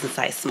think this is the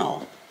size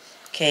small.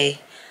 Okay,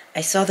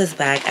 I saw this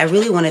bag. I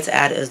really wanted to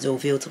add a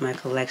Deauville to my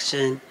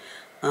collection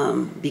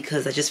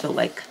because I just felt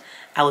like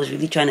I was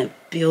really trying to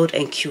build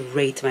and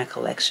curate my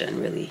collection,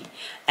 really.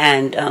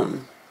 And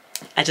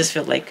I just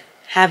felt like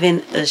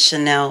having a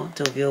Chanel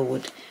Deauville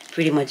would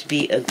pretty much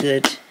be a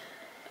good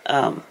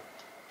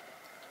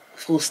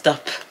full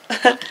stop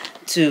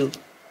to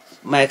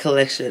my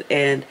collection.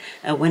 And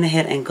I went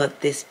ahead and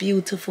got this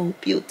beautiful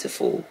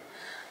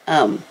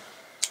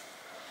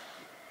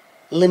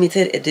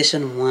limited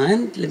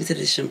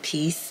edition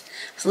piece.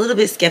 I was a little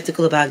bit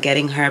skeptical about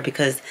getting her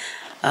because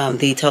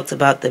they talked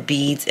about the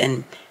beads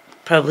and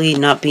probably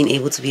not being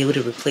able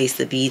to replace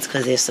the beads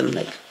because there's some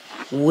like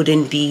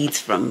wooden beads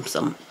from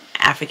some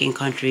African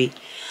country.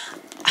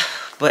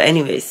 But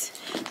anyways,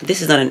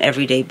 this is not an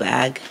everyday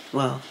bag.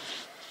 Well,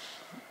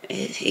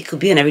 it could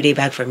be an everyday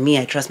bag for me.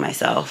 I trust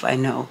myself, I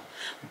know.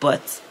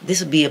 But this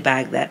would be a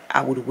bag that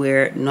I would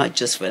wear not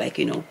just for like,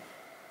 you know,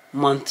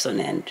 months on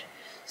end.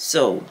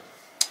 So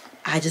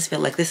I just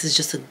felt like this is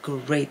just a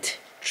great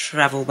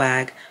travel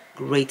bag,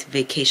 great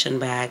vacation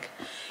bag.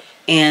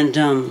 And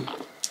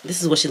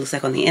this is what she looks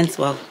like on the inside.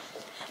 Well,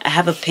 I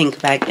have a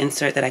pink bag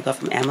insert that I got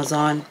from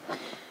Amazon.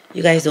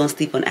 You guys don't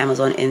sleep on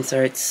Amazon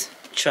inserts.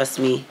 Trust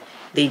me,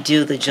 they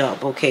do the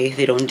job, okay?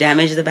 They don't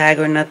damage the bag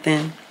or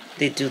nothing.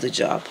 They do the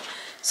job.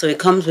 So it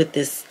comes with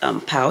this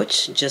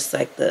pouch, just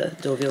like the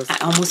Deauville. I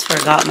almost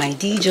forgot my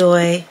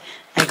DJoy.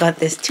 I got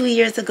this 2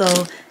 years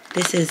ago.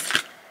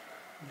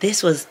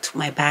 This was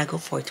my bag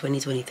for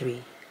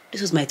 2023. This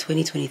was my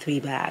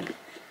 2023 bag.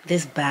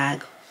 This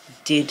bag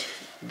did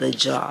the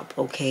job,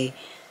 okay?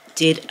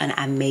 Did an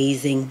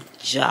amazing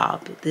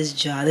job.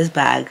 This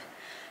bag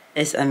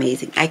is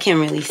amazing. I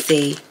can't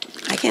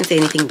say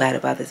anything bad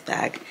about this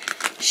bag.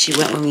 She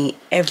went with me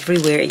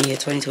everywhere in year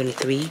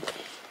 2023.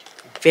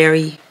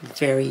 Very,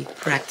 very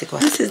practical.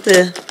 This is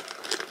the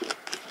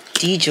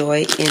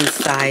DJoy in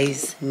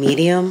size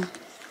medium,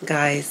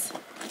 guys.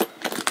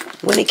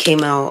 When it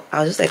came out, I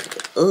was just like,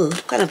 ugh,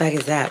 what kind of bag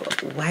is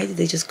that? Why did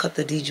they just cut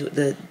the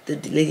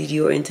Lady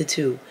Dior into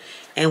two?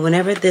 And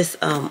whenever this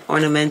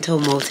ornamental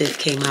motif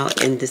came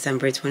out in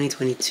December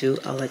 2022,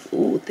 I was like,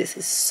 ooh, this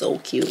is so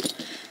cute.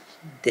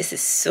 This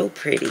is so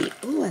pretty.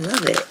 Ooh, I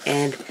love it.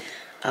 And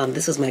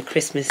this was my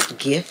Christmas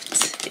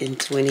gift in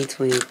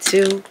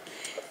 2022.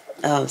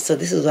 So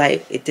this is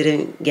why it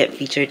didn't get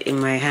featured in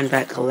my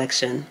handbag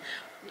collection.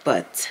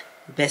 But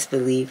best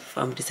believe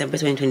from December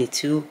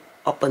 2022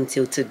 up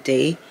until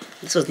today,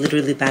 this was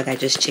literally the bag I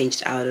just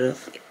changed out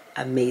of.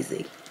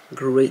 Amazing.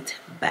 Great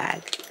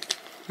bag.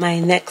 My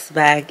next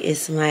bag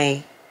is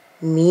my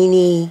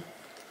mini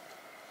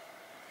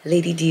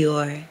Lady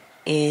Dior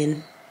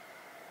in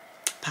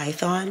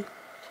Python.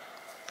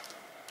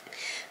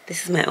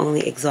 This is my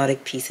only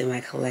exotic piece in my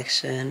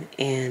collection,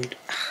 and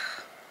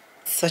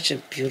such a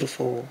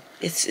beautiful,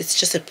 it's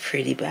just a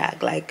pretty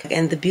bag. Like,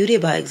 and the beauty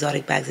about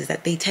exotic bags is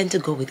that they tend to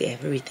go with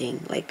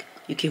everything. Like,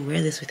 you can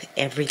wear this with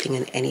everything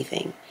and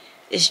anything.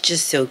 It's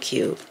just so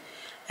cute.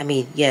 I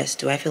mean, yes,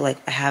 do I feel like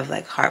I have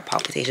like heart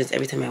palpitations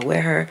every time I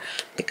wear her?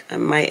 Like,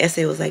 my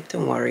essay was like,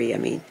 don't worry. I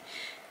mean,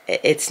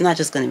 it's not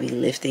just going to be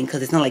lifting,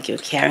 because it's not like you're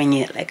carrying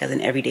it like as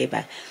an everyday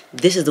bag.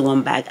 This is the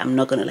one bag I'm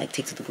not going to like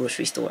take to the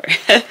grocery store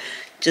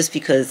just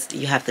because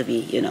you have to be,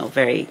 you know,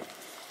 very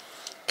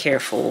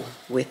careful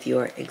with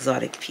your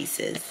exotic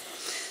pieces.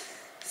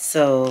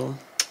 So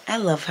I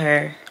love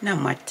her. Not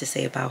much to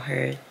say about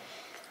her.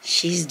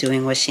 She's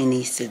doing what she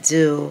needs to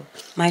do.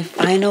 My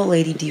final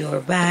Lady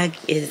Dior bag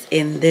is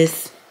in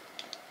this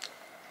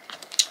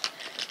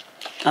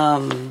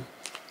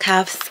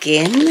calf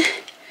skin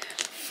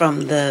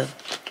from the,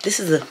 this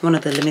is one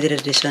of the limited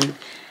edition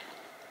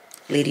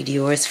Lady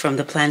Dior's from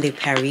the Plan de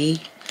Paris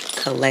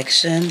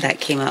collection that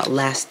came out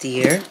last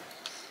year.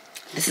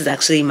 This is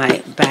actually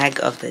my bag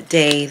of the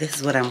day. This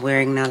is what I'm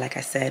wearing now. Like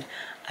I said,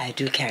 I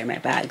do carry my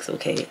bags,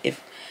 okay?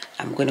 If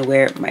I'm going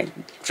to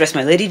dress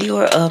my Lady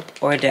Dior up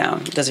or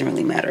down, it doesn't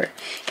really matter.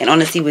 And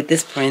honestly, with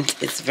this print,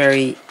 it's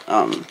very,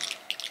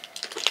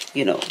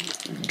 you know,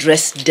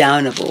 dress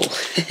downable.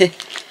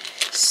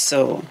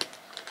 So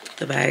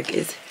the bag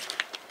is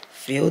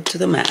filled to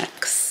the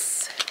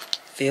max,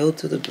 filled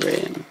to the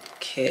brim.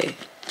 Okay,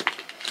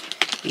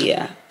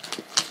 yeah,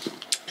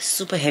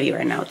 super heavy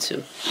right now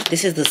too.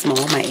 This is the small,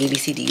 my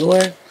ABC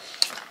Dior.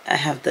 I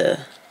have the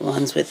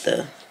ones with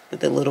the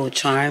little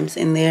charms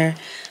in there.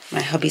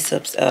 My hubby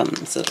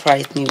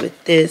surprised me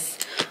with this.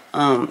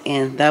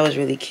 And that was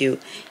really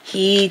cute.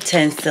 He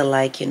tends to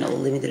like, you know,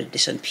 limited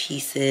edition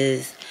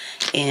pieces.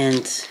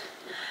 And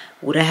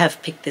would I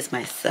have picked this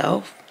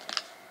myself?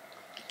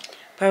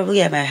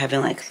 Probably I might have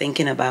been like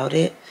thinking about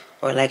it,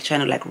 or like trying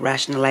to like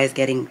rationalize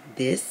getting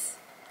this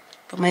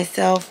for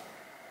myself.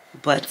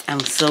 But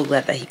I'm so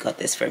glad that he got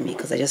this for me,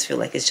 because I just feel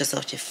like it's just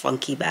such a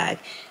funky bag.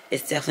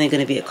 It's definitely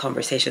going to be a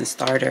conversation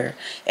starter.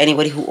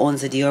 Anybody who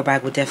owns a Dior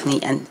bag would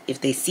definitely, and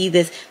if they see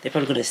this, they're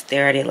probably going to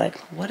stare at it like,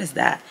 what is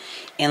that?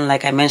 And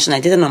like I mentioned,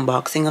 I did an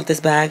unboxing of this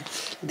bag.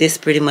 This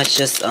pretty much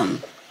just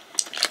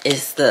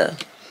is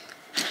the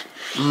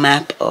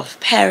map of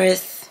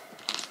Paris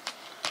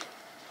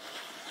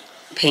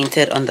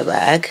painted on the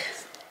bag.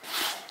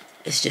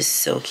 It's just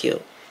so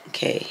cute.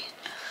 Okay,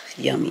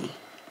 yummy.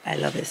 I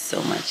love it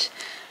so much.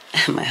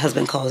 My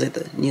husband calls it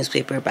the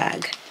newspaper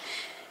bag.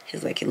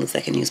 He's like, it looks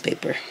like a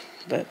newspaper,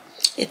 but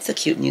it's a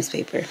cute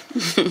newspaper.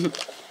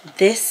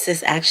 This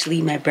is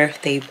actually my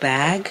birthday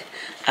bag.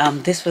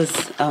 This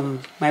was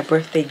my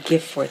birthday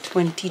gift for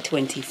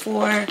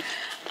 2024.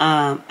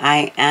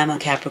 I am a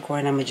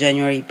Capricorn. I'm a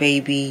January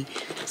baby.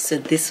 So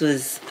this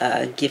was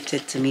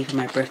gifted to me for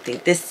my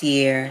birthday this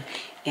year.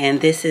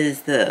 And this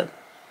is the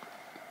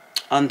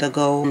On The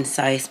Go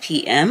size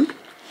PM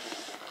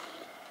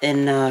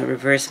in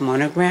reverse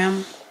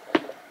monogram.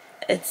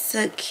 It's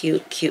a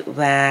cute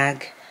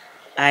bag.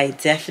 I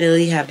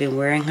definitely have been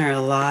wearing her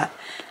a lot.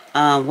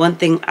 One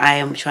thing I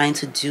am trying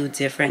to do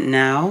different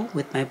now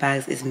with my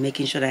bags is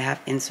making sure that I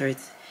have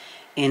inserts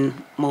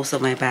in most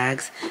of my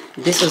bags.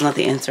 This was not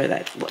the insert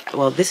that,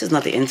 well, this is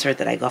not the insert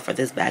that I got for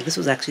this bag. This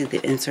was actually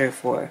the insert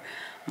for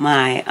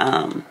my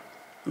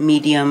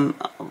medium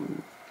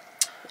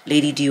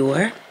Lady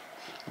Dior.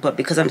 But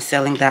because I'm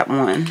selling that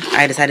one,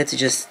 I decided to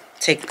just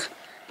take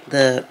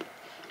the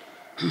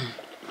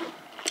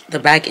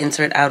bag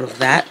insert out of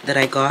that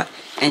I got,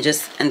 and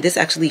this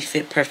actually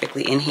fit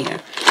perfectly in here.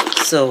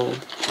 So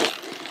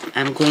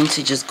I'm going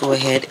to just go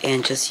ahead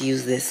and just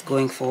use this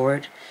going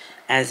forward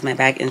as my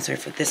bag insert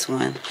for this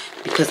one,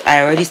 because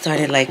I already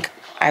started, like,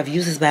 I've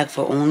used this bag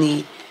for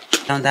only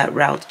on that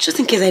route, just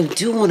in case I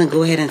do want to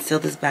go ahead and sell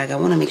this bag. I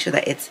want to make sure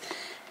that it's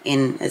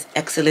in as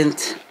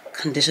excellent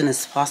condition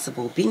as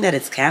possible. Being that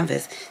it's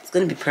canvas, it's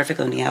going to be perfect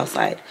on the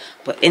outside,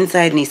 but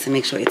inside needs to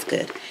make sure it's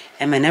good.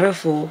 Am I never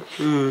full?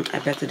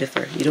 I beg to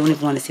differ. You don't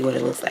even want to see what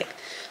it looks like.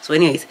 So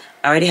anyways,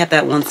 I already have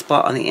that one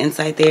spot on the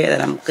inside there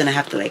that I'm gonna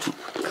have to like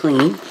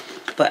clean,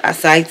 but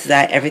aside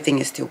that, everything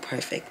is still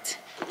perfect.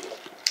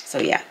 So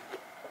yeah,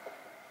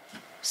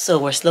 so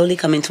we're slowly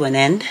coming to an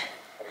end.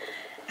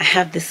 I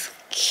have this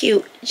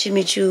cute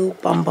Jimmy Choo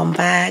Bum Bum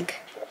bag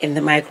in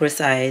the micro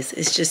size.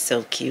 It's just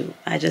so cute.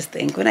 I just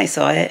think when I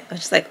saw it, I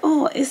was just like,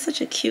 oh, it's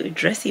such a cute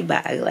dressy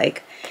bag.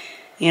 Like,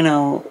 you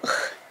know,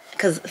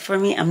 because for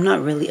me, I'm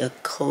not really a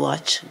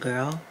clutch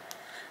girl.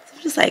 So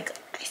I'm just like,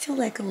 I still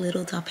like a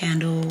little top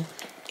handle.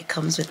 It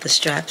comes with the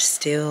straps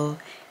still.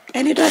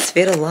 And it does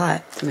fit a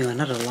lot. I mean, well,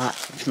 not a lot,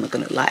 I'm not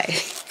gonna lie.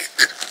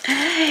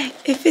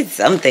 It fits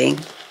something.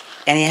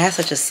 And it has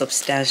such a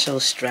substantial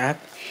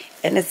strap.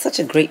 And it's such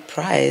a great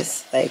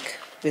price. Like,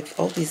 with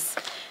all these,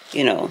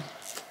 you know,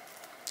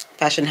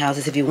 fashion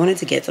houses, if you wanted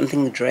to get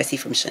something dressy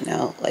from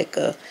Chanel, like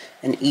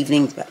an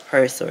evening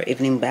purse or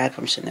evening bag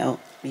from Chanel,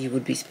 you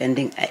would be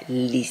spending at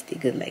least a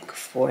good like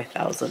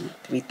 $4,000,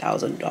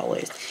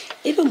 $3,000,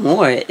 even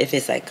more if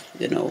it's like,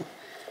 you know,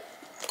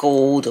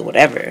 gold or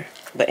whatever.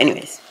 But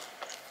anyways,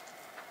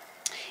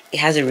 it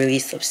has a really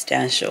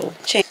substantial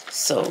chain,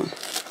 so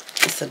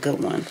it's a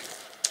good one.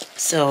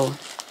 So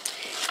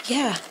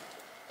yeah,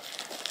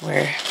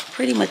 we're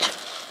pretty much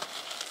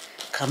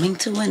coming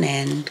to an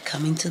end,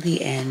 coming to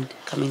the end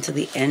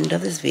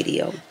of this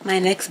video. My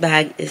next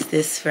bag is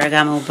this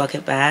Ferragamo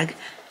bucket bag.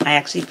 I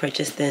actually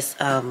purchased this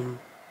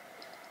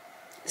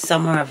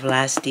summer of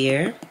last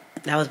year.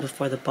 That was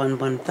before the Bun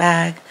Bun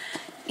bag.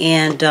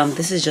 And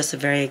this is just a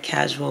very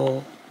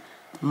casual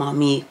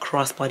mommy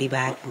crossbody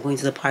bag. I'm going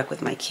to the park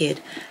with my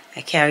kid.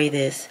 I carry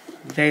this,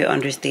 very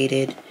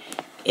understated.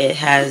 It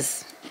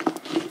has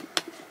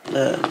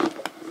a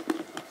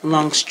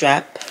long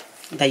strap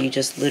that you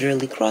just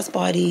literally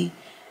crossbody.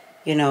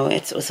 You know,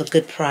 it's a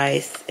good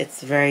price.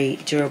 It's very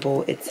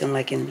durable. It's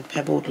in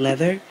pebbled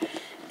leather.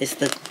 It's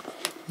the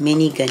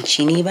mini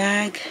Gancini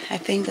bag. I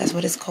think that's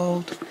what it's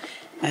called.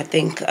 I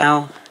think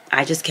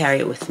I just carry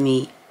it with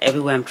me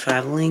everywhere I'm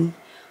traveling.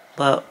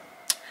 But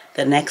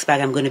the next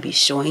bag I'm going to be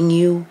showing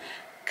you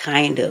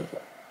kind of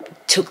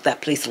took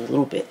that place a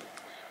little bit.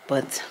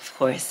 But of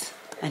course,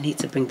 I need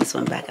to bring this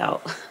one back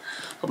out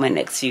for my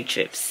next few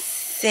trips.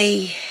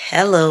 Say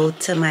hello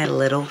to my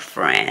little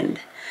friend.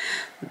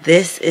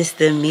 This is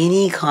the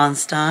Mini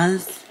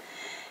Constance,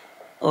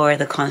 or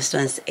the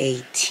Constance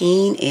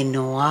 18 in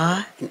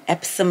Noir, in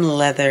Epsom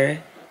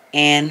leather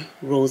and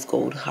rose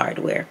gold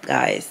hardware.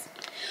 Guys,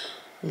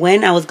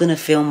 when I was going to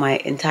film my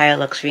entire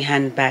luxury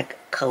handbag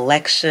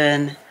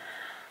collection,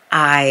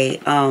 I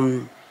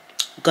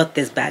got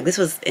this bag.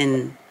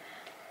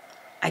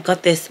 I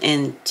got this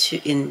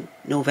in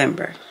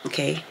November,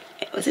 okay?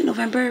 Was it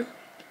November?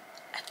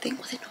 I think,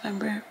 was it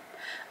November?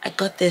 I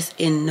got this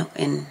in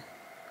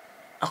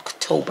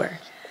October,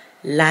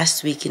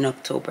 last week in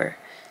October.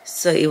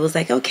 So it was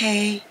like,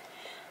 okay,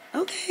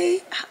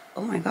 okay.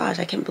 Oh my gosh,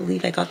 I can't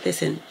believe I got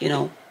this in,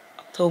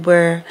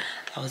 October.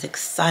 I was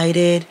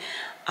excited.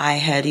 I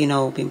had,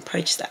 been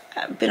purchased.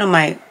 I've been on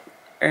my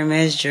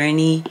Hermes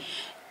journey,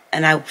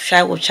 and I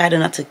will try to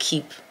not to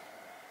keep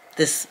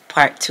this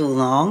part too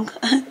long.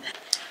 I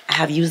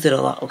have used it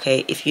a lot,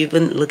 okay? If you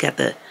even look at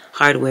the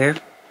hardware,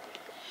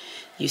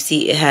 you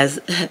see it has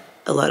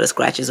a lot of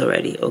scratches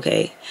already,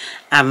 okay?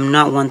 I'm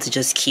not one to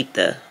just keep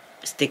the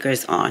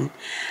stickers on.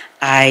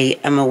 I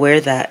am aware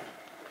that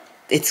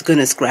it's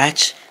gonna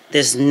scratch.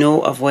 There's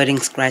no avoiding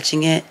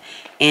scratching it,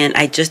 and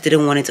I just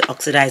didn't want it to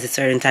oxidize a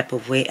certain type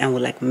of way and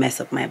would like mess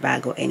up my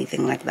bag or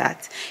anything like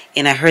that.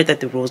 And I heard that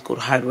the rose gold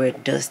hardware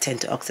does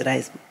tend to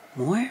oxidize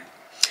more.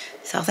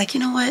 So I was like, you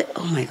know what?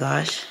 Oh my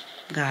gosh,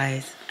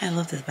 guys, I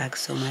love this bag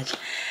so much.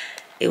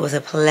 It was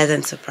a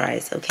pleasant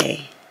surprise,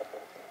 okay?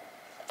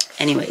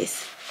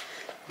 Anyways,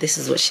 this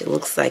is what she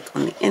looks like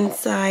on the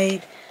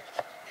inside.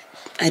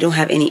 I don't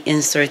have any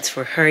inserts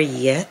for her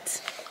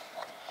yet.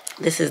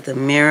 This is the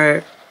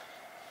mirror,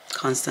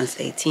 Constance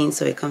 18,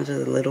 so it comes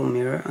with a little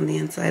mirror on the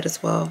inside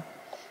as well.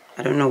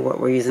 I don't know what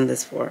we're using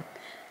this for.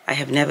 I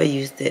have never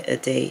used it a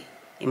day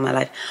in my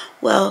life.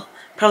 Well,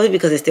 probably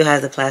because it still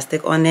has the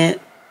plastic on it.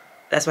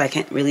 That's why I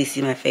can't really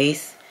see my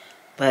face.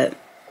 But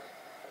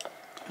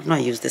I've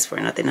not used this for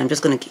nothing. I'm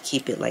just going to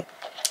keep it like...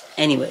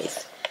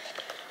 Anyways,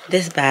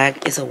 this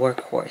bag is a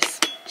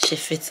workhorse. She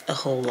fits a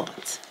whole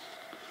lot.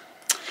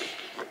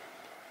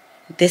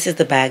 This is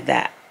the bag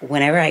that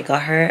whenever I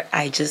got her,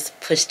 I just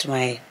pushed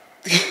my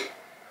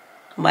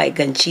my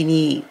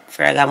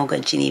Ferragamo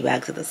Gancini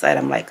bag to the side.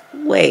 I'm like,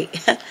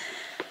 wait,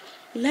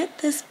 let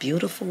this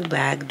beautiful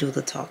bag do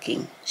the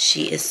talking.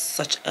 She is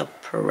such a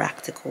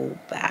practical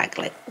bag.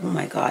 Like, oh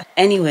my god.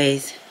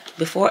 Anyways,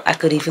 before I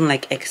could even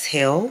like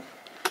exhale,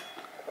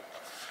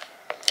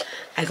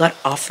 I got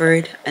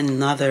offered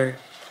another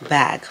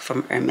bag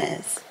from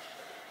Hermes,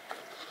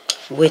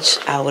 which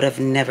I would have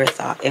never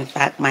thought. In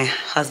fact, my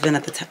husband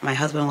at the time, my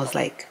husband was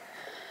like,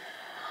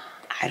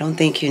 I don't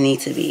think you need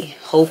to be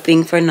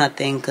hoping for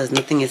nothing because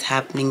nothing is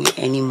happening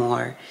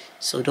anymore.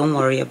 So don't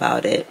worry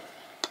about it.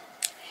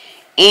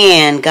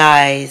 And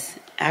guys,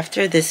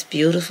 after this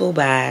beautiful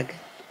bag,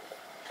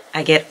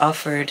 I get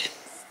offered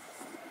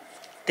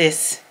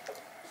this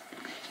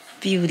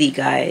beauty,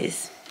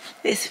 guys.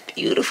 This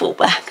beautiful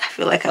bag. I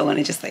feel like I want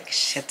to just like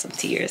shed some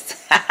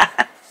tears.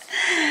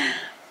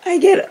 I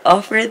get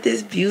offered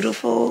this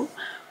beautiful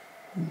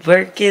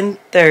Birkin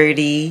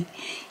 30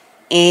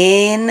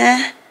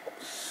 in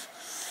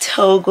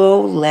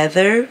Togo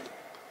leather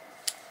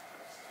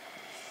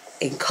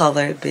in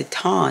color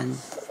Beton.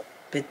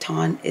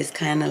 Beton is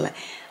kind of like,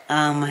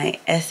 my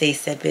essay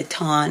said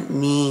Beton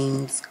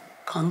means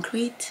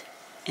concrete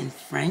in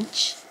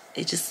French.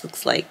 It just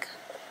looks like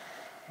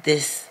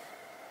this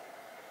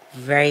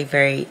very,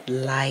 very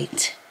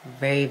light,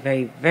 very,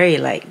 very, very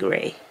light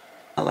gray.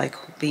 I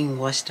like being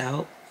washed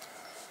out.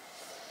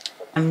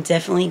 I'm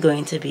definitely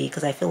going to be,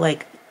 because I feel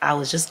like I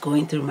was just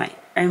going through my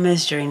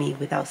Hermes journey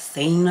without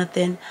saying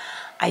nothing.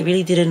 I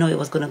really didn't know it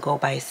was going to go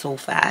by so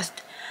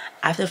fast.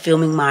 After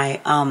filming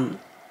my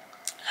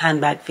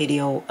handbag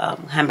video,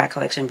 handbag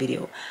collection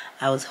video,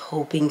 I was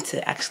hoping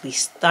to actually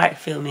start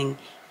filming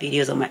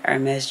videos on my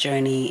Hermes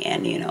journey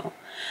and, you know,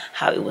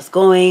 how it was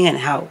going and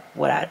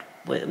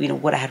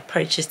what I had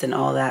purchased and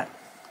all that.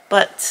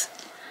 But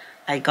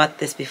I got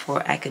this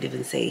before I could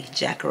even say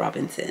Jack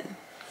Robinson.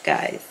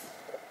 Guys,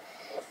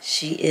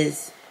 she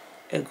is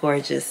a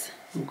gorgeous,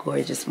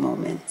 gorgeous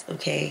moment,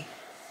 okay?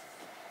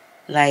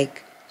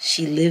 Like,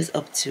 she lives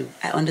up to,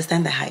 I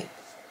understand the hype.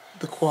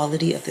 The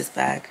quality of this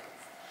bag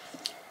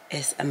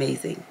is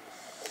amazing.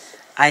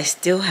 I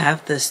still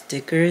have the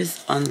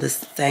stickers on the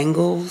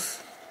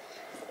sangles,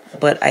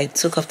 but I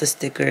took off the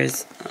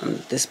stickers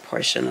on this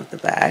portion of the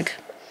bag.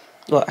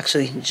 Well,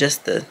 actually,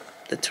 just the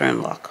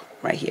turn lock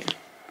right here.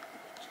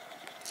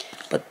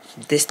 But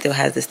this still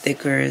has the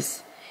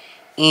stickers.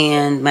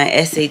 And my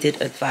essay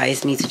did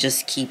advise me to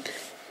just keep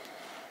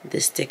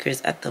the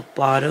stickers at the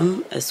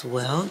bottom as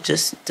well,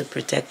 just to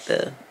protect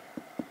the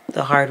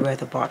hardware at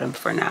the bottom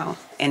for now.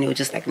 And it would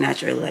just like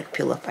naturally like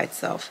peel up by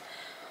itself.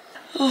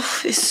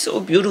 Oh, it's so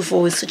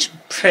beautiful. It's such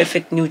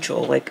perfect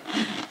neutral. Like,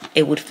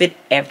 it would fit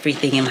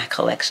everything in my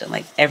collection,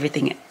 like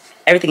everything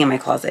in my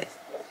closet.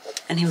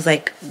 And he was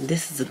like,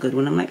 this is a good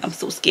one. I'm like, I'm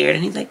so scared.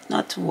 And he's like,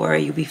 not to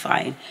worry, you'll be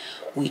fine.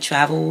 We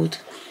traveled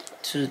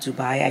to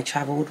Dubai. I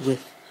traveled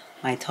with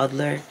my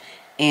toddler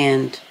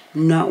and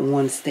not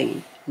one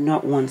stain,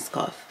 not one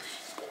scuff.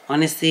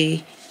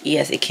 Honestly,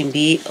 yes, it can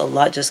be a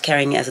lot just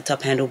carrying it as a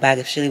top handle bag,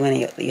 especially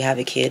when you have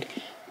a kid.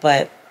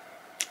 But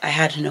I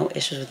had no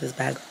issues with this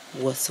bag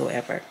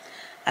whatsoever.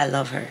 I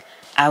love her.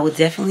 I will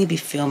definitely be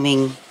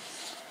filming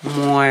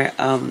more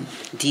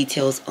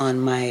details on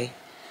my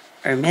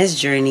Hermes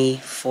journey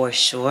for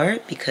sure,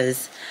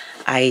 because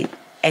I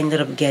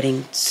ended up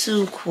getting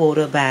 2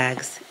 quota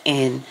bags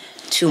in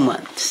 2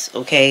 months,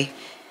 okay?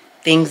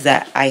 Things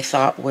that I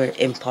thought were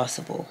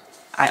impossible.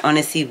 I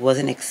honestly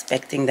wasn't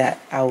expecting that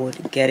I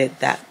would get it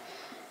that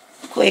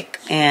quick,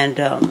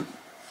 and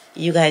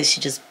you guys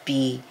should just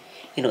be,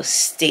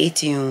 stay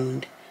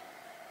tuned.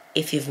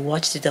 If you've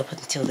watched it up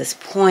until this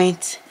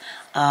point,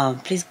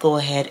 please go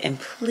ahead and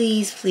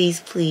please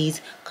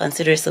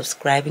consider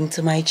subscribing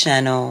to my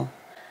channel.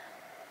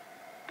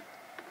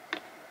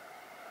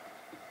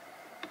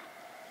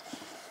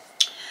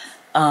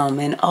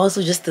 And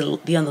also just to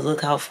be on the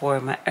lookout for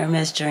my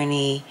Hermes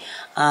journey,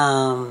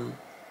 to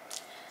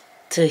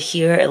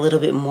hear a little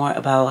bit more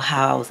about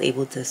how I was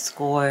able to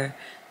score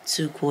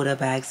 2 quota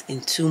bags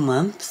in 2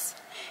 months.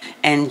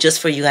 And just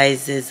for you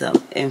guys'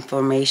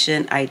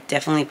 information, I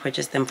definitely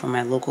purchased them from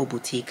my local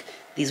boutique.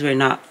 These were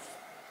not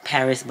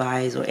Paris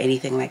buys or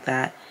anything like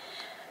that.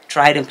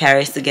 Tried in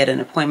Paris to get an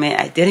appointment.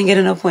 I didn't get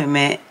an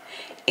appointment,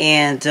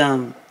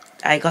 and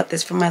I got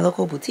this from my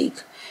local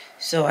boutique.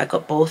 So I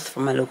got both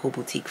from my local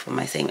boutique from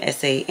my same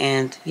essay,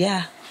 and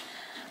yeah.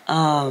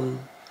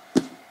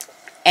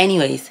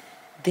 Anyways,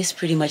 this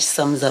pretty much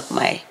sums up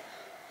my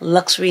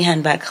luxury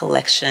handbag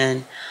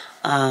collection.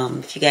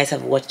 If you guys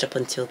have watched up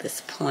until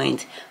this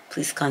point,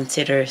 please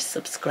consider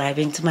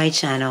subscribing to my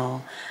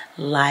channel,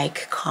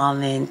 like,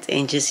 comment,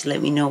 and just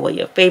let me know what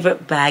your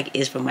favorite bag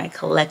is from my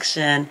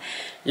collection.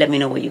 Let me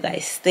know what you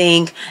guys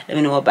think. Let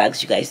me know what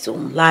bags you guys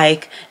don't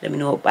like. Let me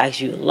know what bags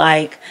you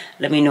like.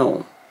 Let me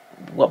know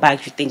what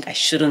bags you think I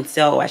shouldn't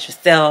sell or I should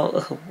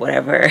sell,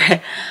 whatever.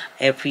 I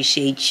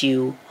appreciate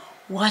you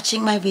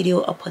watching my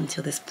video up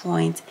until this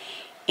point,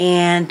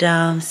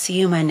 and see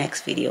you in my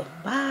next video.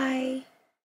 Bye.